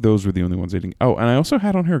 I think those were the only ones I didn't. Oh, and I also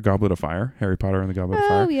had on here Goblet of Fire, Harry Potter and the Goblet of Oh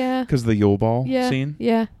Fire, yeah. because the Yule Ball Yeah. scene.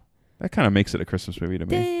 Yeah. That kind of makes it a Christmas movie to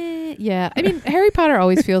me. Yeah. I mean, Harry Potter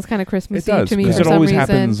always feels kind of It Christmassy does, to me because for it some always reason.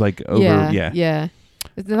 happens like over. Yeah. Yeah.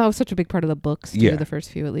 That was such a big part of the books too. Yeah. The first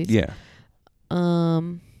few at least. Yeah.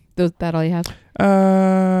 That all you have?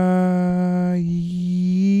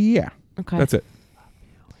 Yeah. Okay. That's it.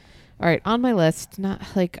 All right, on my list, not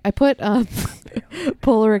like I put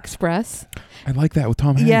Polar Express. I like that with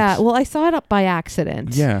Tom Hanks. Yeah, well, I saw it up by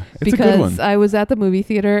accident. Yeah, it's because a good one. I was at the movie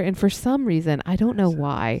theater, and for some reason, I don't know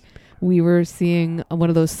why, we were seeing one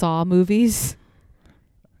of those Saw movies.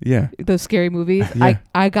 Yeah. Those scary movies. Yeah.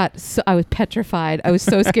 I was petrified. I was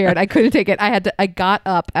so scared. I couldn't take it. I got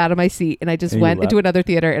up out of my seat and I just And you went into left. another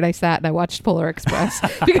theater and I sat and I watched Polar Express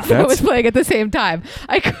because it was playing at the same time.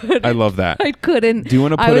 I love that. I couldn't. Do you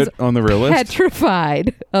want to I put was it on the real list?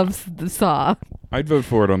 Petrified of the Saw. I'd vote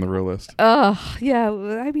for it on the real list. Yeah.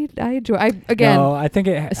 I mean, I enjoy. No, I think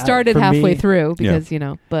it started for halfway me, through because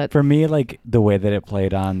but For me, like the way that it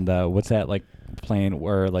played on the what's that like plane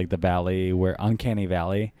where like the valley where Uncanny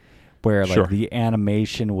Valley, where like Sure. the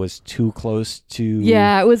animation was too close to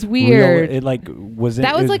it was weird. It like was it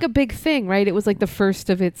that was it- like a big thing, right? It was like the first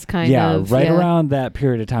of its kind of. right around that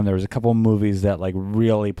period of time. There was a couple of movies that like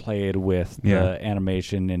really played with Yeah. the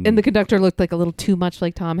animation and And the conductor looked like a little too much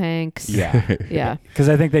like Tom Hanks. yeah. Yeah. Because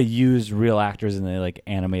I think they used real actors and they like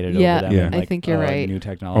animated Yeah, over them. Yeah. and, I like, think you're right. New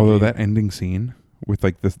technology. Although that ending scene with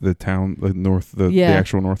like the town, the north, the Yeah.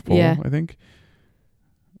 actual North Pole, Yeah. I think.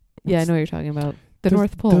 Yeah, I know what you're talking about. The Does-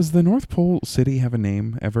 North Pole. Does the North Pole city have a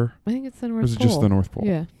name ever? I think it's the North Or is it Pole. just the North Pole?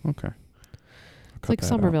 Yeah. Okay. It's like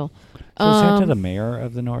Somerville. So is Santa the mayor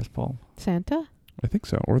of the North Pole? Santa? I think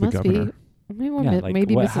so. Or the Must governor. be. Maybe, Like,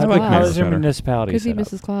 maybe what- Mrs. how, I like how mayors is your better. municipality Could be set up?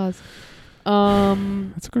 Mrs. Claus.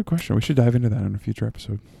 That's a good question. We should dive into that in a future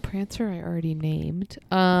episode. Prancer I already named.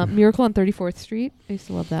 Miracle on 34th Street. I used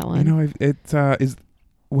to love that one. You know, it is.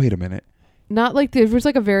 Wait a minute. Not like there was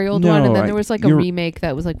like a very old No, one, and then I- there was like a you're- remake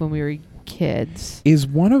that was like when we were kids. Is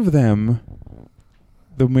one of them,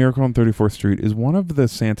 the Miracle on 34th Street, is one of the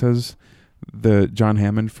Santas, the John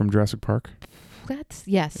Hammond from Jurassic Park? That's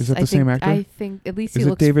yes. Is that I the same think- actor? I think at least Is he it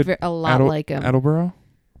looks David a lot like him. Attleboro?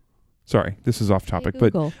 Sorry, this is off topic, Hey,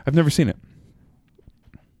 but Google. I've never seen it.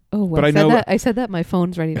 Oh, but I I said know- that. I said that. My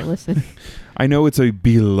phone's ready to listen. I know it's a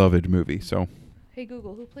beloved movie, so Hey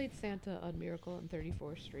Google, who played Santa on Miracle on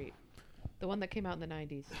 34th Street? The one that came out in the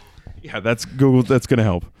 90s. yeah, that's Google. That's gonna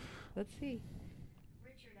help. Let's see.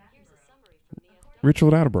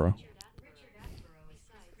 Richard Attleboro.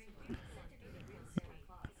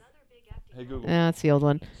 Hey Google. That's the old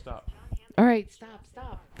one. Stop. All right, stop.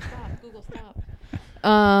 Google, stop.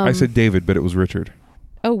 I said David, but it was Richard.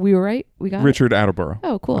 Oh, we were right. We got it. Richard Attleboro.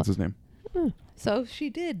 Oh, cool. That's his name. So she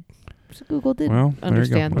did. So Google did Well, there you go.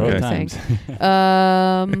 understand what Okay. I was Both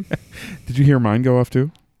saying. Did you hear mine go off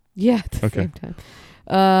too? Yeah, at the Okay. same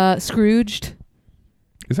time. Scrooged,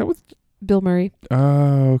 Is that with? Bill Murray,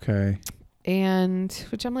 Oh, okay. and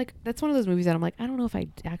which I'm like, that's one of those movies that I'm like, I don't know if I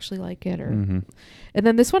actually like it or. Mm-hmm. And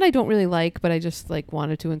then this one I don't really like, but I just like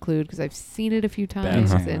wanted to include because I've seen it a few times.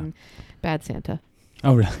 Santa. In Bad Santa.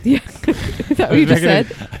 Oh, really? Yeah, is that what you just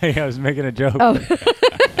said? I was making a joke. Oh.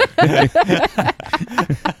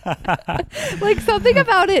 Like something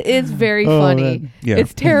about it is very funny. Yeah.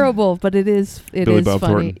 It's terrible, but it is Billy Bob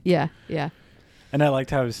funny. Thornton. Yeah. And I liked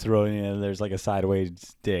how I was throwing in. There's like a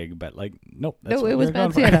sideways dig, but like, nope. That's No, what it was we're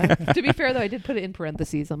Bad going for. Santa. To be fair, though, I did put it in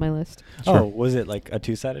parentheses on my list. Oh, was it like a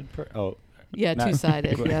two-sided? Oh, Yeah, Not-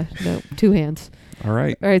 two-sided. Yeah, no, two hands. All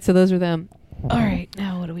right. All right, so those are them. All right,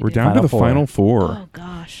 now what do we We're do? down to Final the four. final four. Oh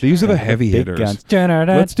gosh. These are the All right. heavy big hitters. guns.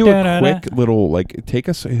 Let's do a quick little take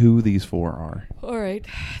us who these four are. All right,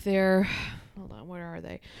 they're. Hold on, where are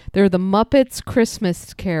they? They're the Muppets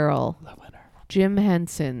Christmas Carol. Jim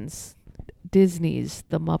Henson's Disney's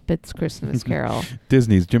The Muppets Christmas Carol.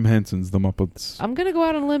 Disney's, Jim Henson's The Muppets. I'm going to go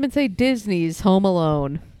out on a limb and say Disney's Home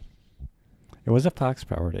Alone. It was a Fox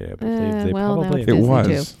property, I believe. They well, now probably it's It Disney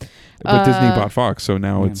was. But Disney Uh, bought Fox, so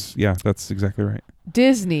now yeah. that's exactly right.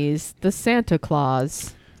 Disney's The Santa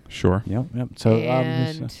Claus. Sure. Yep. So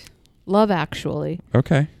And Love Actually.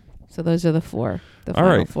 Okay. So those are the four. The All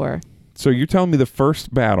final right. four. So you're telling me the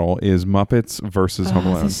first battle is Muppets versus Home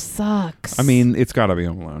Alone. This sucks. I mean, it's got to be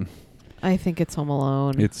Home Alone. I think it's Home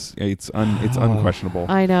Alone. It's unquestionable.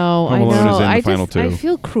 I know. Home I Alone know. is in the I final just, I two.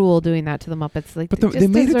 feel cruel doing that to the Muppets. Like, But they they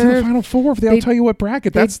made it to the deserve- final four. I'll they- tell you what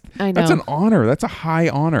bracket. they- That's I know. that's an honor. That's a high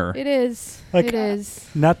honor. It is. Like, it is.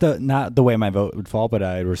 not the way my vote would fall, but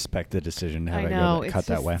I respect the decision to have I it know. go It's cut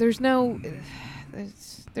that just- way. There's no.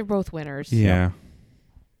 They're both winners. Yeah.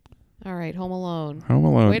 All right. Home Alone. Home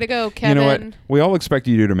Alone. Way to go, Kevin. You know what? We all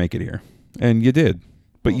expected you to make it here, and you did.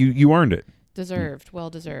 But you earned it. Deserved. Well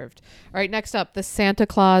deserved. All right. Next up, the Santa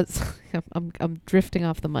Claus. I'm drifting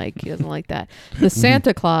off the mic. He doesn't like that. The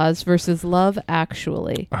Santa Claus versus Love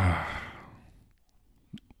Actually.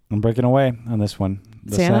 I'm breaking away on this one.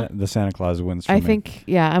 Santa? The Santa Claus wins for I me. think.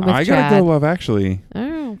 Yeah. I'm with I Chad. gotta go Love Actually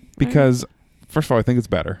Oh. because first of all, I think it's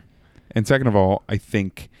better, and second of all,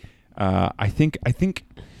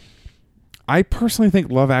 I personally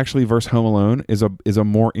think Love Actually versus Home Alone is a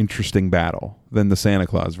more interesting battle than the Santa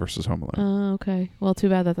Claus versus Home Alone. Oh, okay. Well, too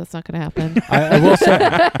bad that's not going to happen.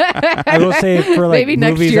 I will say for like Maybe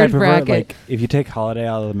next movies I year's prefer, bracket. like if you take Holiday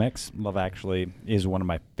out of the mix, Love Actually is one of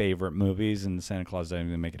my favorite movies, and Santa Claus doesn't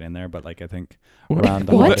even make it in there. But like I think around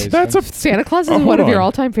the What? holidays, That's a Santa Claus is Oh, one hold of your on.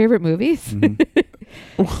 all-time favorite movies. Mhm.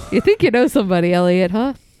 You think you know somebody, Elliot,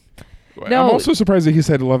 huh? No. I'm also surprised that he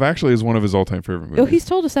said Love Actually is one of his all-time favorite movies. Oh, he's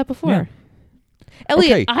told us that before. Yeah.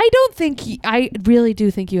 Elliot, Okay. I don't think I really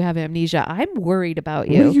do think you have amnesia. I'm worried about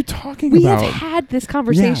What are you. you talking We about? have had this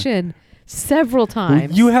conversation several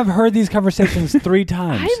times. You have heard these conversations 3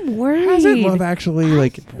 times. I'm worried. Hasn't Love Actually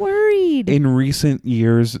like I'm worried. in recent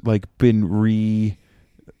years like been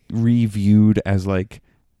reviewed as like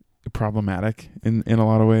problematic in a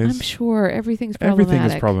lot of ways? I'm sure everything's problematic.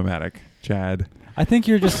 Everything is problematic, Chad. I think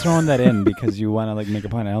you're just throwing that in because you want to like make a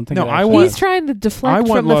point. I don't think. No, it I actually want- He's trying to deflect I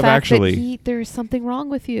want from the Love fact Actually. that there's something wrong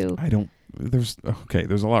with you. I don't. There's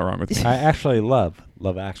a lot wrong with me. I actually love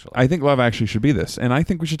Actually. I think Love Actually should be this, and I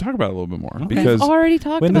think we should talk about it a little bit more Okay. because We've already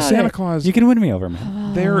talked when the about Santa it. Claus, You can win me over,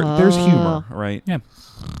 man. there's humor, right? Yeah.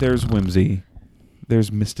 There's whimsy,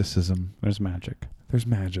 there's mysticism, There's magic. there's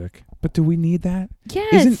magic. But do we need that?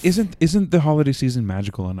 Yes. Isn't the holiday season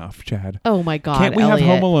magical enough, Chad? Oh my God, Can't we Elliot. have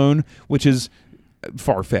Home Alone, which is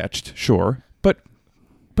far-fetched, sure, but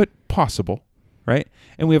possible, right?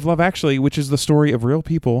 And we have Love Actually, which is the story of real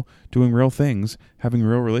people doing real things, having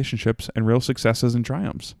real relationships, and real successes and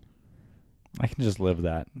triumphs. I can just live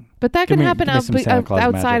that. But that Give can me- happen give me some Santa Claus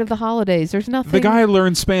outside magic. of the holidays. There's nothing. The guy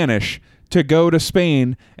learned Spanish to go to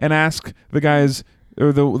Spain and ask the guy's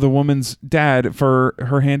or the woman's dad for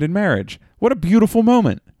her hand in marriage. What a beautiful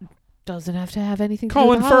moment. doesn't have to have anything to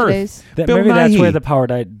Colin do with Firth. holidays. Bill Maybe that's Nighy. where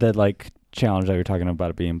the the like challenge that you're talking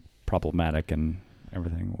about being problematic and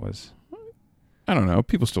everything was. I don't know.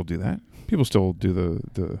 People still do that. People still do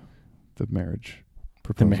the marriage The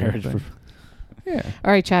proposal marriage. thing. Yeah.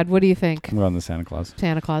 All right, Chad, what do you think? I'm going the Santa Claus.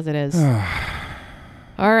 Santa Claus it is.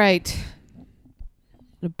 All right.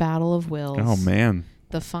 The Battle of Wills. Oh man.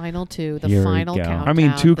 The final two, the Here we final go. countdown. I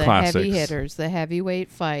mean, two the classics. heavy hitters, the heavyweight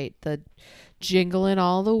fight, the jingling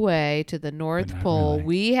all the way to the North not Pole. really.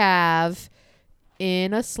 We have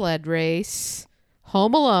in a sled race,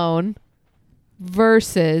 Home Alone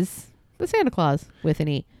versus the Santa Claus with an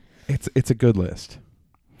E. It's a good list.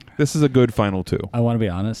 This is a good final two. I want to be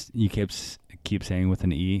honest. You keep saying with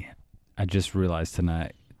an E. I just realized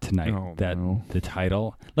tonight Oh, that no. the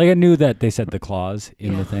title, like I knew that they said the clause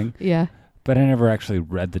in the thing, Yeah. but I never actually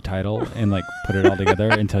read the title and like put it all together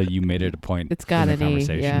until you made it a point. It's got in the an E,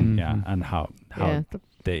 conversation, yeah. yeah, on how Yeah. The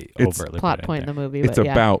they It's overtly plot put it point in the there. movie. It's but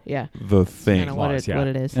yeah, about yeah. the thing. Kinda what Clause,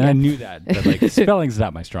 it is. And Yeah. I knew that like spelling's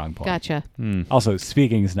not my strong point. Gotcha. Hmm. Also,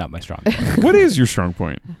 speaking is not my strong point. What is your strong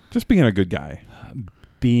point? Just being a good guy.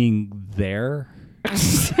 Being there.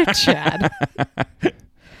 Chad.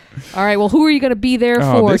 All right. Well, who are you going to be there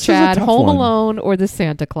Oh, for, this is a Chad? tough Home one. Alone or the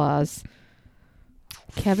Santa Claus?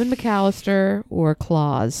 Kevin McAllister or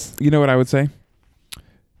Claus? You know what I would say?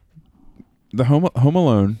 The Home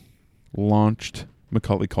Alone launched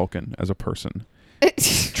Macaulay Culkin as a person.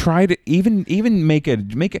 Try to even make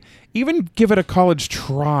it even give it a college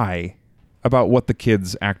try about what the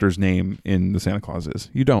kid's actor's name in the Santa Claus is.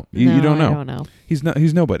 You don't. You don't know. I don't know.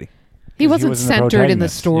 He's nobody. He wasn't wasn't the centered in the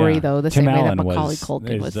protagonist, story yeah. though. The Tim same way that Allen Macaulay was-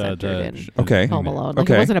 Culkin was is, centered in Okay. Home Alone. Like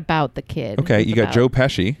Okay. it wasn't about the kid. It Okay, was you got about- Joe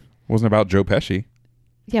Pesci. Wasn't about Joe Pesci.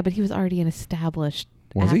 Yeah, but he was already an established.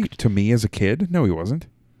 Was he? actor. To me as a kid? No, he wasn't.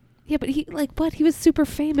 Yeah, but he he was super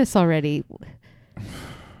famous already.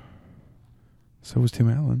 So was Tim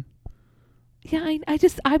Allen. Yeah,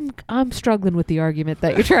 I'm struggling with the argument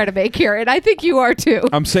that you're trying to make here, and I think you are too.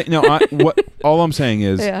 I'm saying no. All I'm saying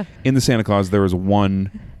is, Yeah. in the Santa Claus, there was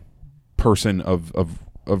one person of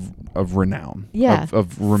renown, Yeah.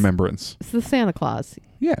 of remembrance. It's the Santa Claus.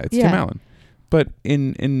 Yeah, it's Yeah. Tim Allen. But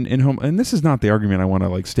in Home, and this is not the argument I want to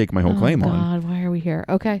like stake my whole claim oh on. God, why are we here?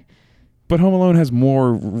 Okay, But Home Alone has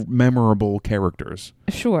more memorable characters,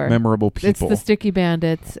 sure. memorable It's people. the Sticky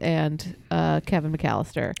Bandits and Kevin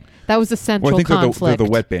McAllister. That was the well, central I think conflict. they're the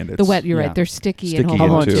Wet Bandits. The wet. You're Yeah. right. They're sticky, Sticky in in Home Home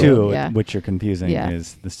Alone Alone two. 2, Yeah. which you're confusing, Yeah.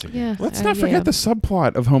 is the sticky. Yeah. Let's I not forget am. the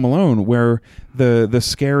subplot of Home Alone, where the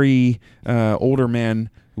scary older man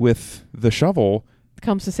with the shovel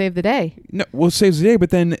Comes to save the day. saves the day, but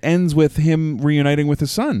then ends with him reuniting with his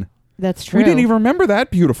son. That's true. We didn't even remember that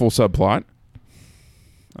beautiful subplot.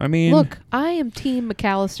 I mean, Look, I am Team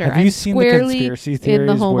McAllister. Have I'm you seen the squarely conspiracy in the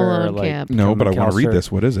theories Home where, Alone like, camp. no, Kevin but I want to read McAllister-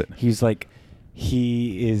 this. What is it? He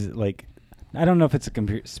is like, I don't know if it's a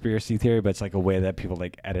conspiracy theory, but it's like a way that people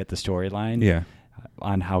like edit the storyline. Yeah.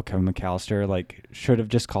 On how Kevin McAllister like should have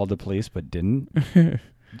just called the police but didn't,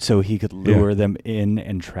 so he could lure them in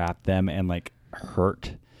and trap them and like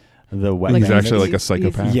hurt the wet. Like He's bandits. actually like a he's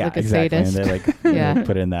psychopath. Yeah, like a exactly. And sadist. they like Yeah.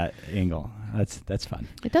 put in that angle. That's fun.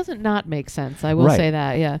 It doesn't not make sense. I will Right. say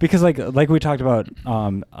that. Yeah. Because like we talked about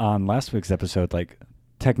on last week's episode, like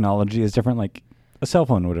technology is different. Like a cell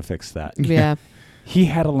phone would have fixed that. Yeah. He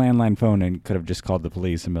had a landline phone and could have just called the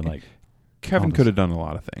police and been like, Kevin could have done a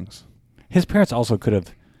lot of things. his parents also could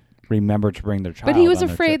have remembered to bring their child. But he was on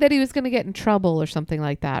their afraid trip. that he was going to get in trouble or something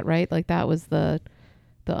like that, right? Like that was the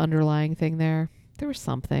underlying thing there. There was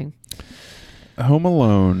something. Home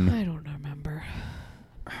Alone. I don't remember.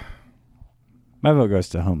 My vote goes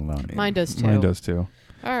to Home Alone. Mine does too. Mine does too.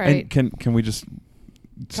 All right. And can we just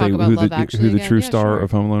Talk say about who Love the Actually again? true Yeah, star sure.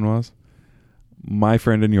 of Home Alone was? My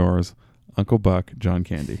friend and yours, Uncle Buck, John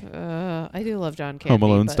Candy. I do love John Candy. Home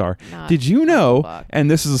Alone but star. not Did you Uncle know, Buck. and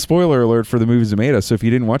this is a spoiler alert for the movies that made us, so if you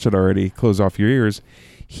didn't watch it already, close off your ears.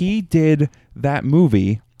 He did that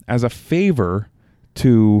movie as a favor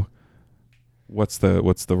to what's the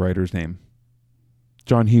writer's name?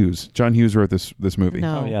 John Hughes. John Hughes wrote this movie.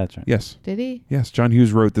 No. Oh yeah, that's right. Yes. Did he? Yes, John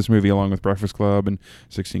Hughes wrote this movie along with Breakfast Club and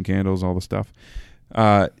 16 Candles, all the stuff.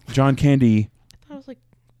 John Candy I was like,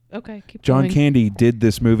 okay, keep John going. Candy did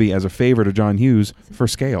this movie as a favor to John Hughes for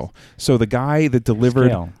scale. So the guy that delivered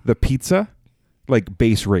Scale. the pizza, like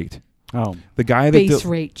base rate. Oh, The guy that Base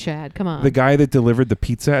rate, Chad. Come on. the guy that delivered the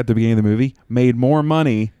pizza at the beginning of the movie made more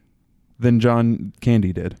money than John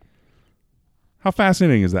Candy did. How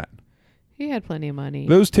fascinating is that? He had plenty of money.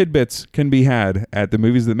 Those tidbits can be had at the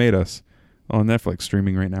movies that made us on Netflix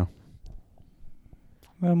streaming right now.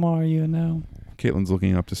 the more you know. Caitlin's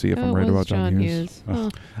looking up to see if Oh, I'm it right was about John Hughes. Oh.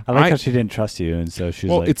 I like I- how she didn't trust you, and so she's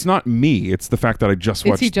Well, like, it's not me. It's the fact that I just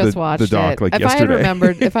watched, He just the watched doc it. like if yesterday.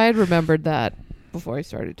 if I had remembered that before I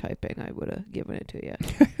started typing, I would have given it to you.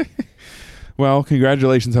 Well,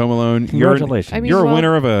 congratulations, Home Alone. congratulations. I mean, You're a well,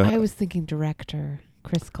 winner of a. I was thinking director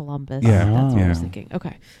Chris Columbus. Yeah, That's what I was yeah. thinking.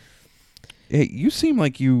 Okay. Hey, you seem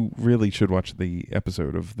like you really should watch the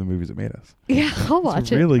episode of the movies that made us. Yeah, I'll watch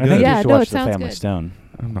It's really I good. think Yeah, you should no, watch it The sounds Family good. Stone.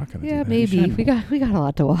 I'm not gonna. Yeah, do that. maybe should. we got a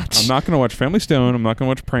lot to watch. I'm not gonna watch Family Stone. I'm not gonna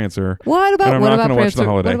watch Prancer. What about and I'm what not about gonna watch The Prancer?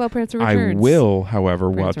 Holiday. What about Prancer I Returns? will,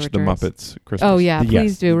 however, Prancer watch the Returns. Muppets Christmas. Oh yeah, Yes,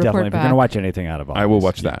 please do definitely. report If you're back. gonna watch anything out of I will August,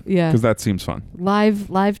 watch that. Yeah. because that seems fun.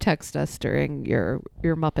 Live text us during your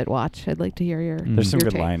Muppet watch. I'd like to hear your. There's some your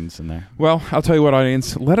good take. lines in there. Well, I'll tell you what,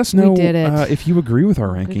 audience. Let us We know did it. if you agree with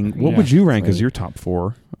our ranking. What Yeah. would you rank Sweet. as your top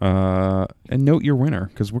 4? And note your winner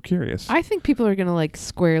because we're curious. I think people are gonna like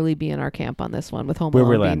squarely be in our camp on this one with Home Where Alone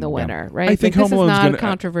we being land, the yeah. winner, right? I think like, Home this Alone's is not gonna-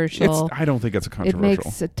 controversial. I don't think it's a It controversial.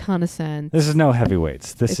 makes a ton of sense. This is no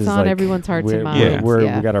heavyweights. This It's is on like everyone's hearts and we're- minds, We're,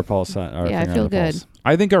 yeah. We got our pulse on. Our Yeah, I finger feel on the good. pulse.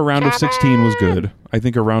 I think our round of 16 was good. I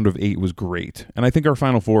think our round of 8 was great. And I think our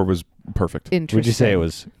final 4 was perfect. Interesting. Would you say it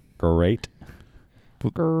was great?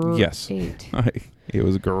 Great. Yes. It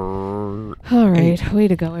was great. All right, way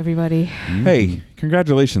to go, everybody! Hey,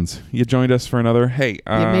 congratulations. You joined us for another. Hey,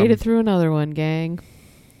 You made it through another one, gang.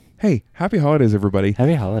 Hey, happy holidays, everybody.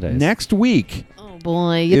 Happy holidays. Next week, Oh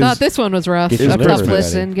boy, you Is- thought this one was rough. Get A your tough Christmas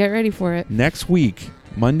listen. Get ready for it. next week,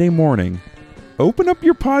 Monday morning, open up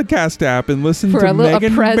your podcast app and listen For to a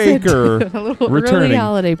Megan present, Baker. a little returning. early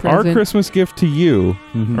holiday Our present. Christmas gift to you,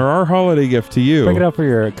 Mhm. or our holiday gift to you. Bring it up for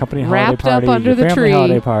your company holiday Wrapped up party, under your the family tree.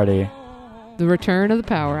 holiday party. The return of the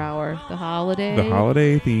Power Hour. The holiday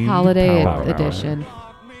themed holiday Power Hour. edition.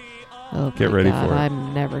 Oh, Get my ready God, for it.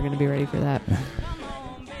 I'm never going to be ready for that.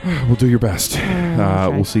 We'll do your best. try.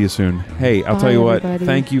 We'll see you soon. Hey, I'll Bye, tell you what. everybody.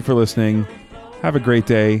 Thank you for listening. Have a great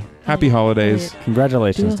day. Happy holidays.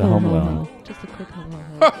 Congratulations to Home Alone. Just a quick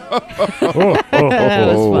hello.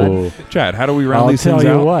 That was fun. Chad, how do we round I'll these tell things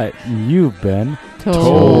you out? what, you've been Told.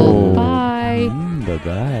 Told. Bye.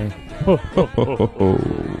 Bye-bye.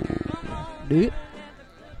 Dude.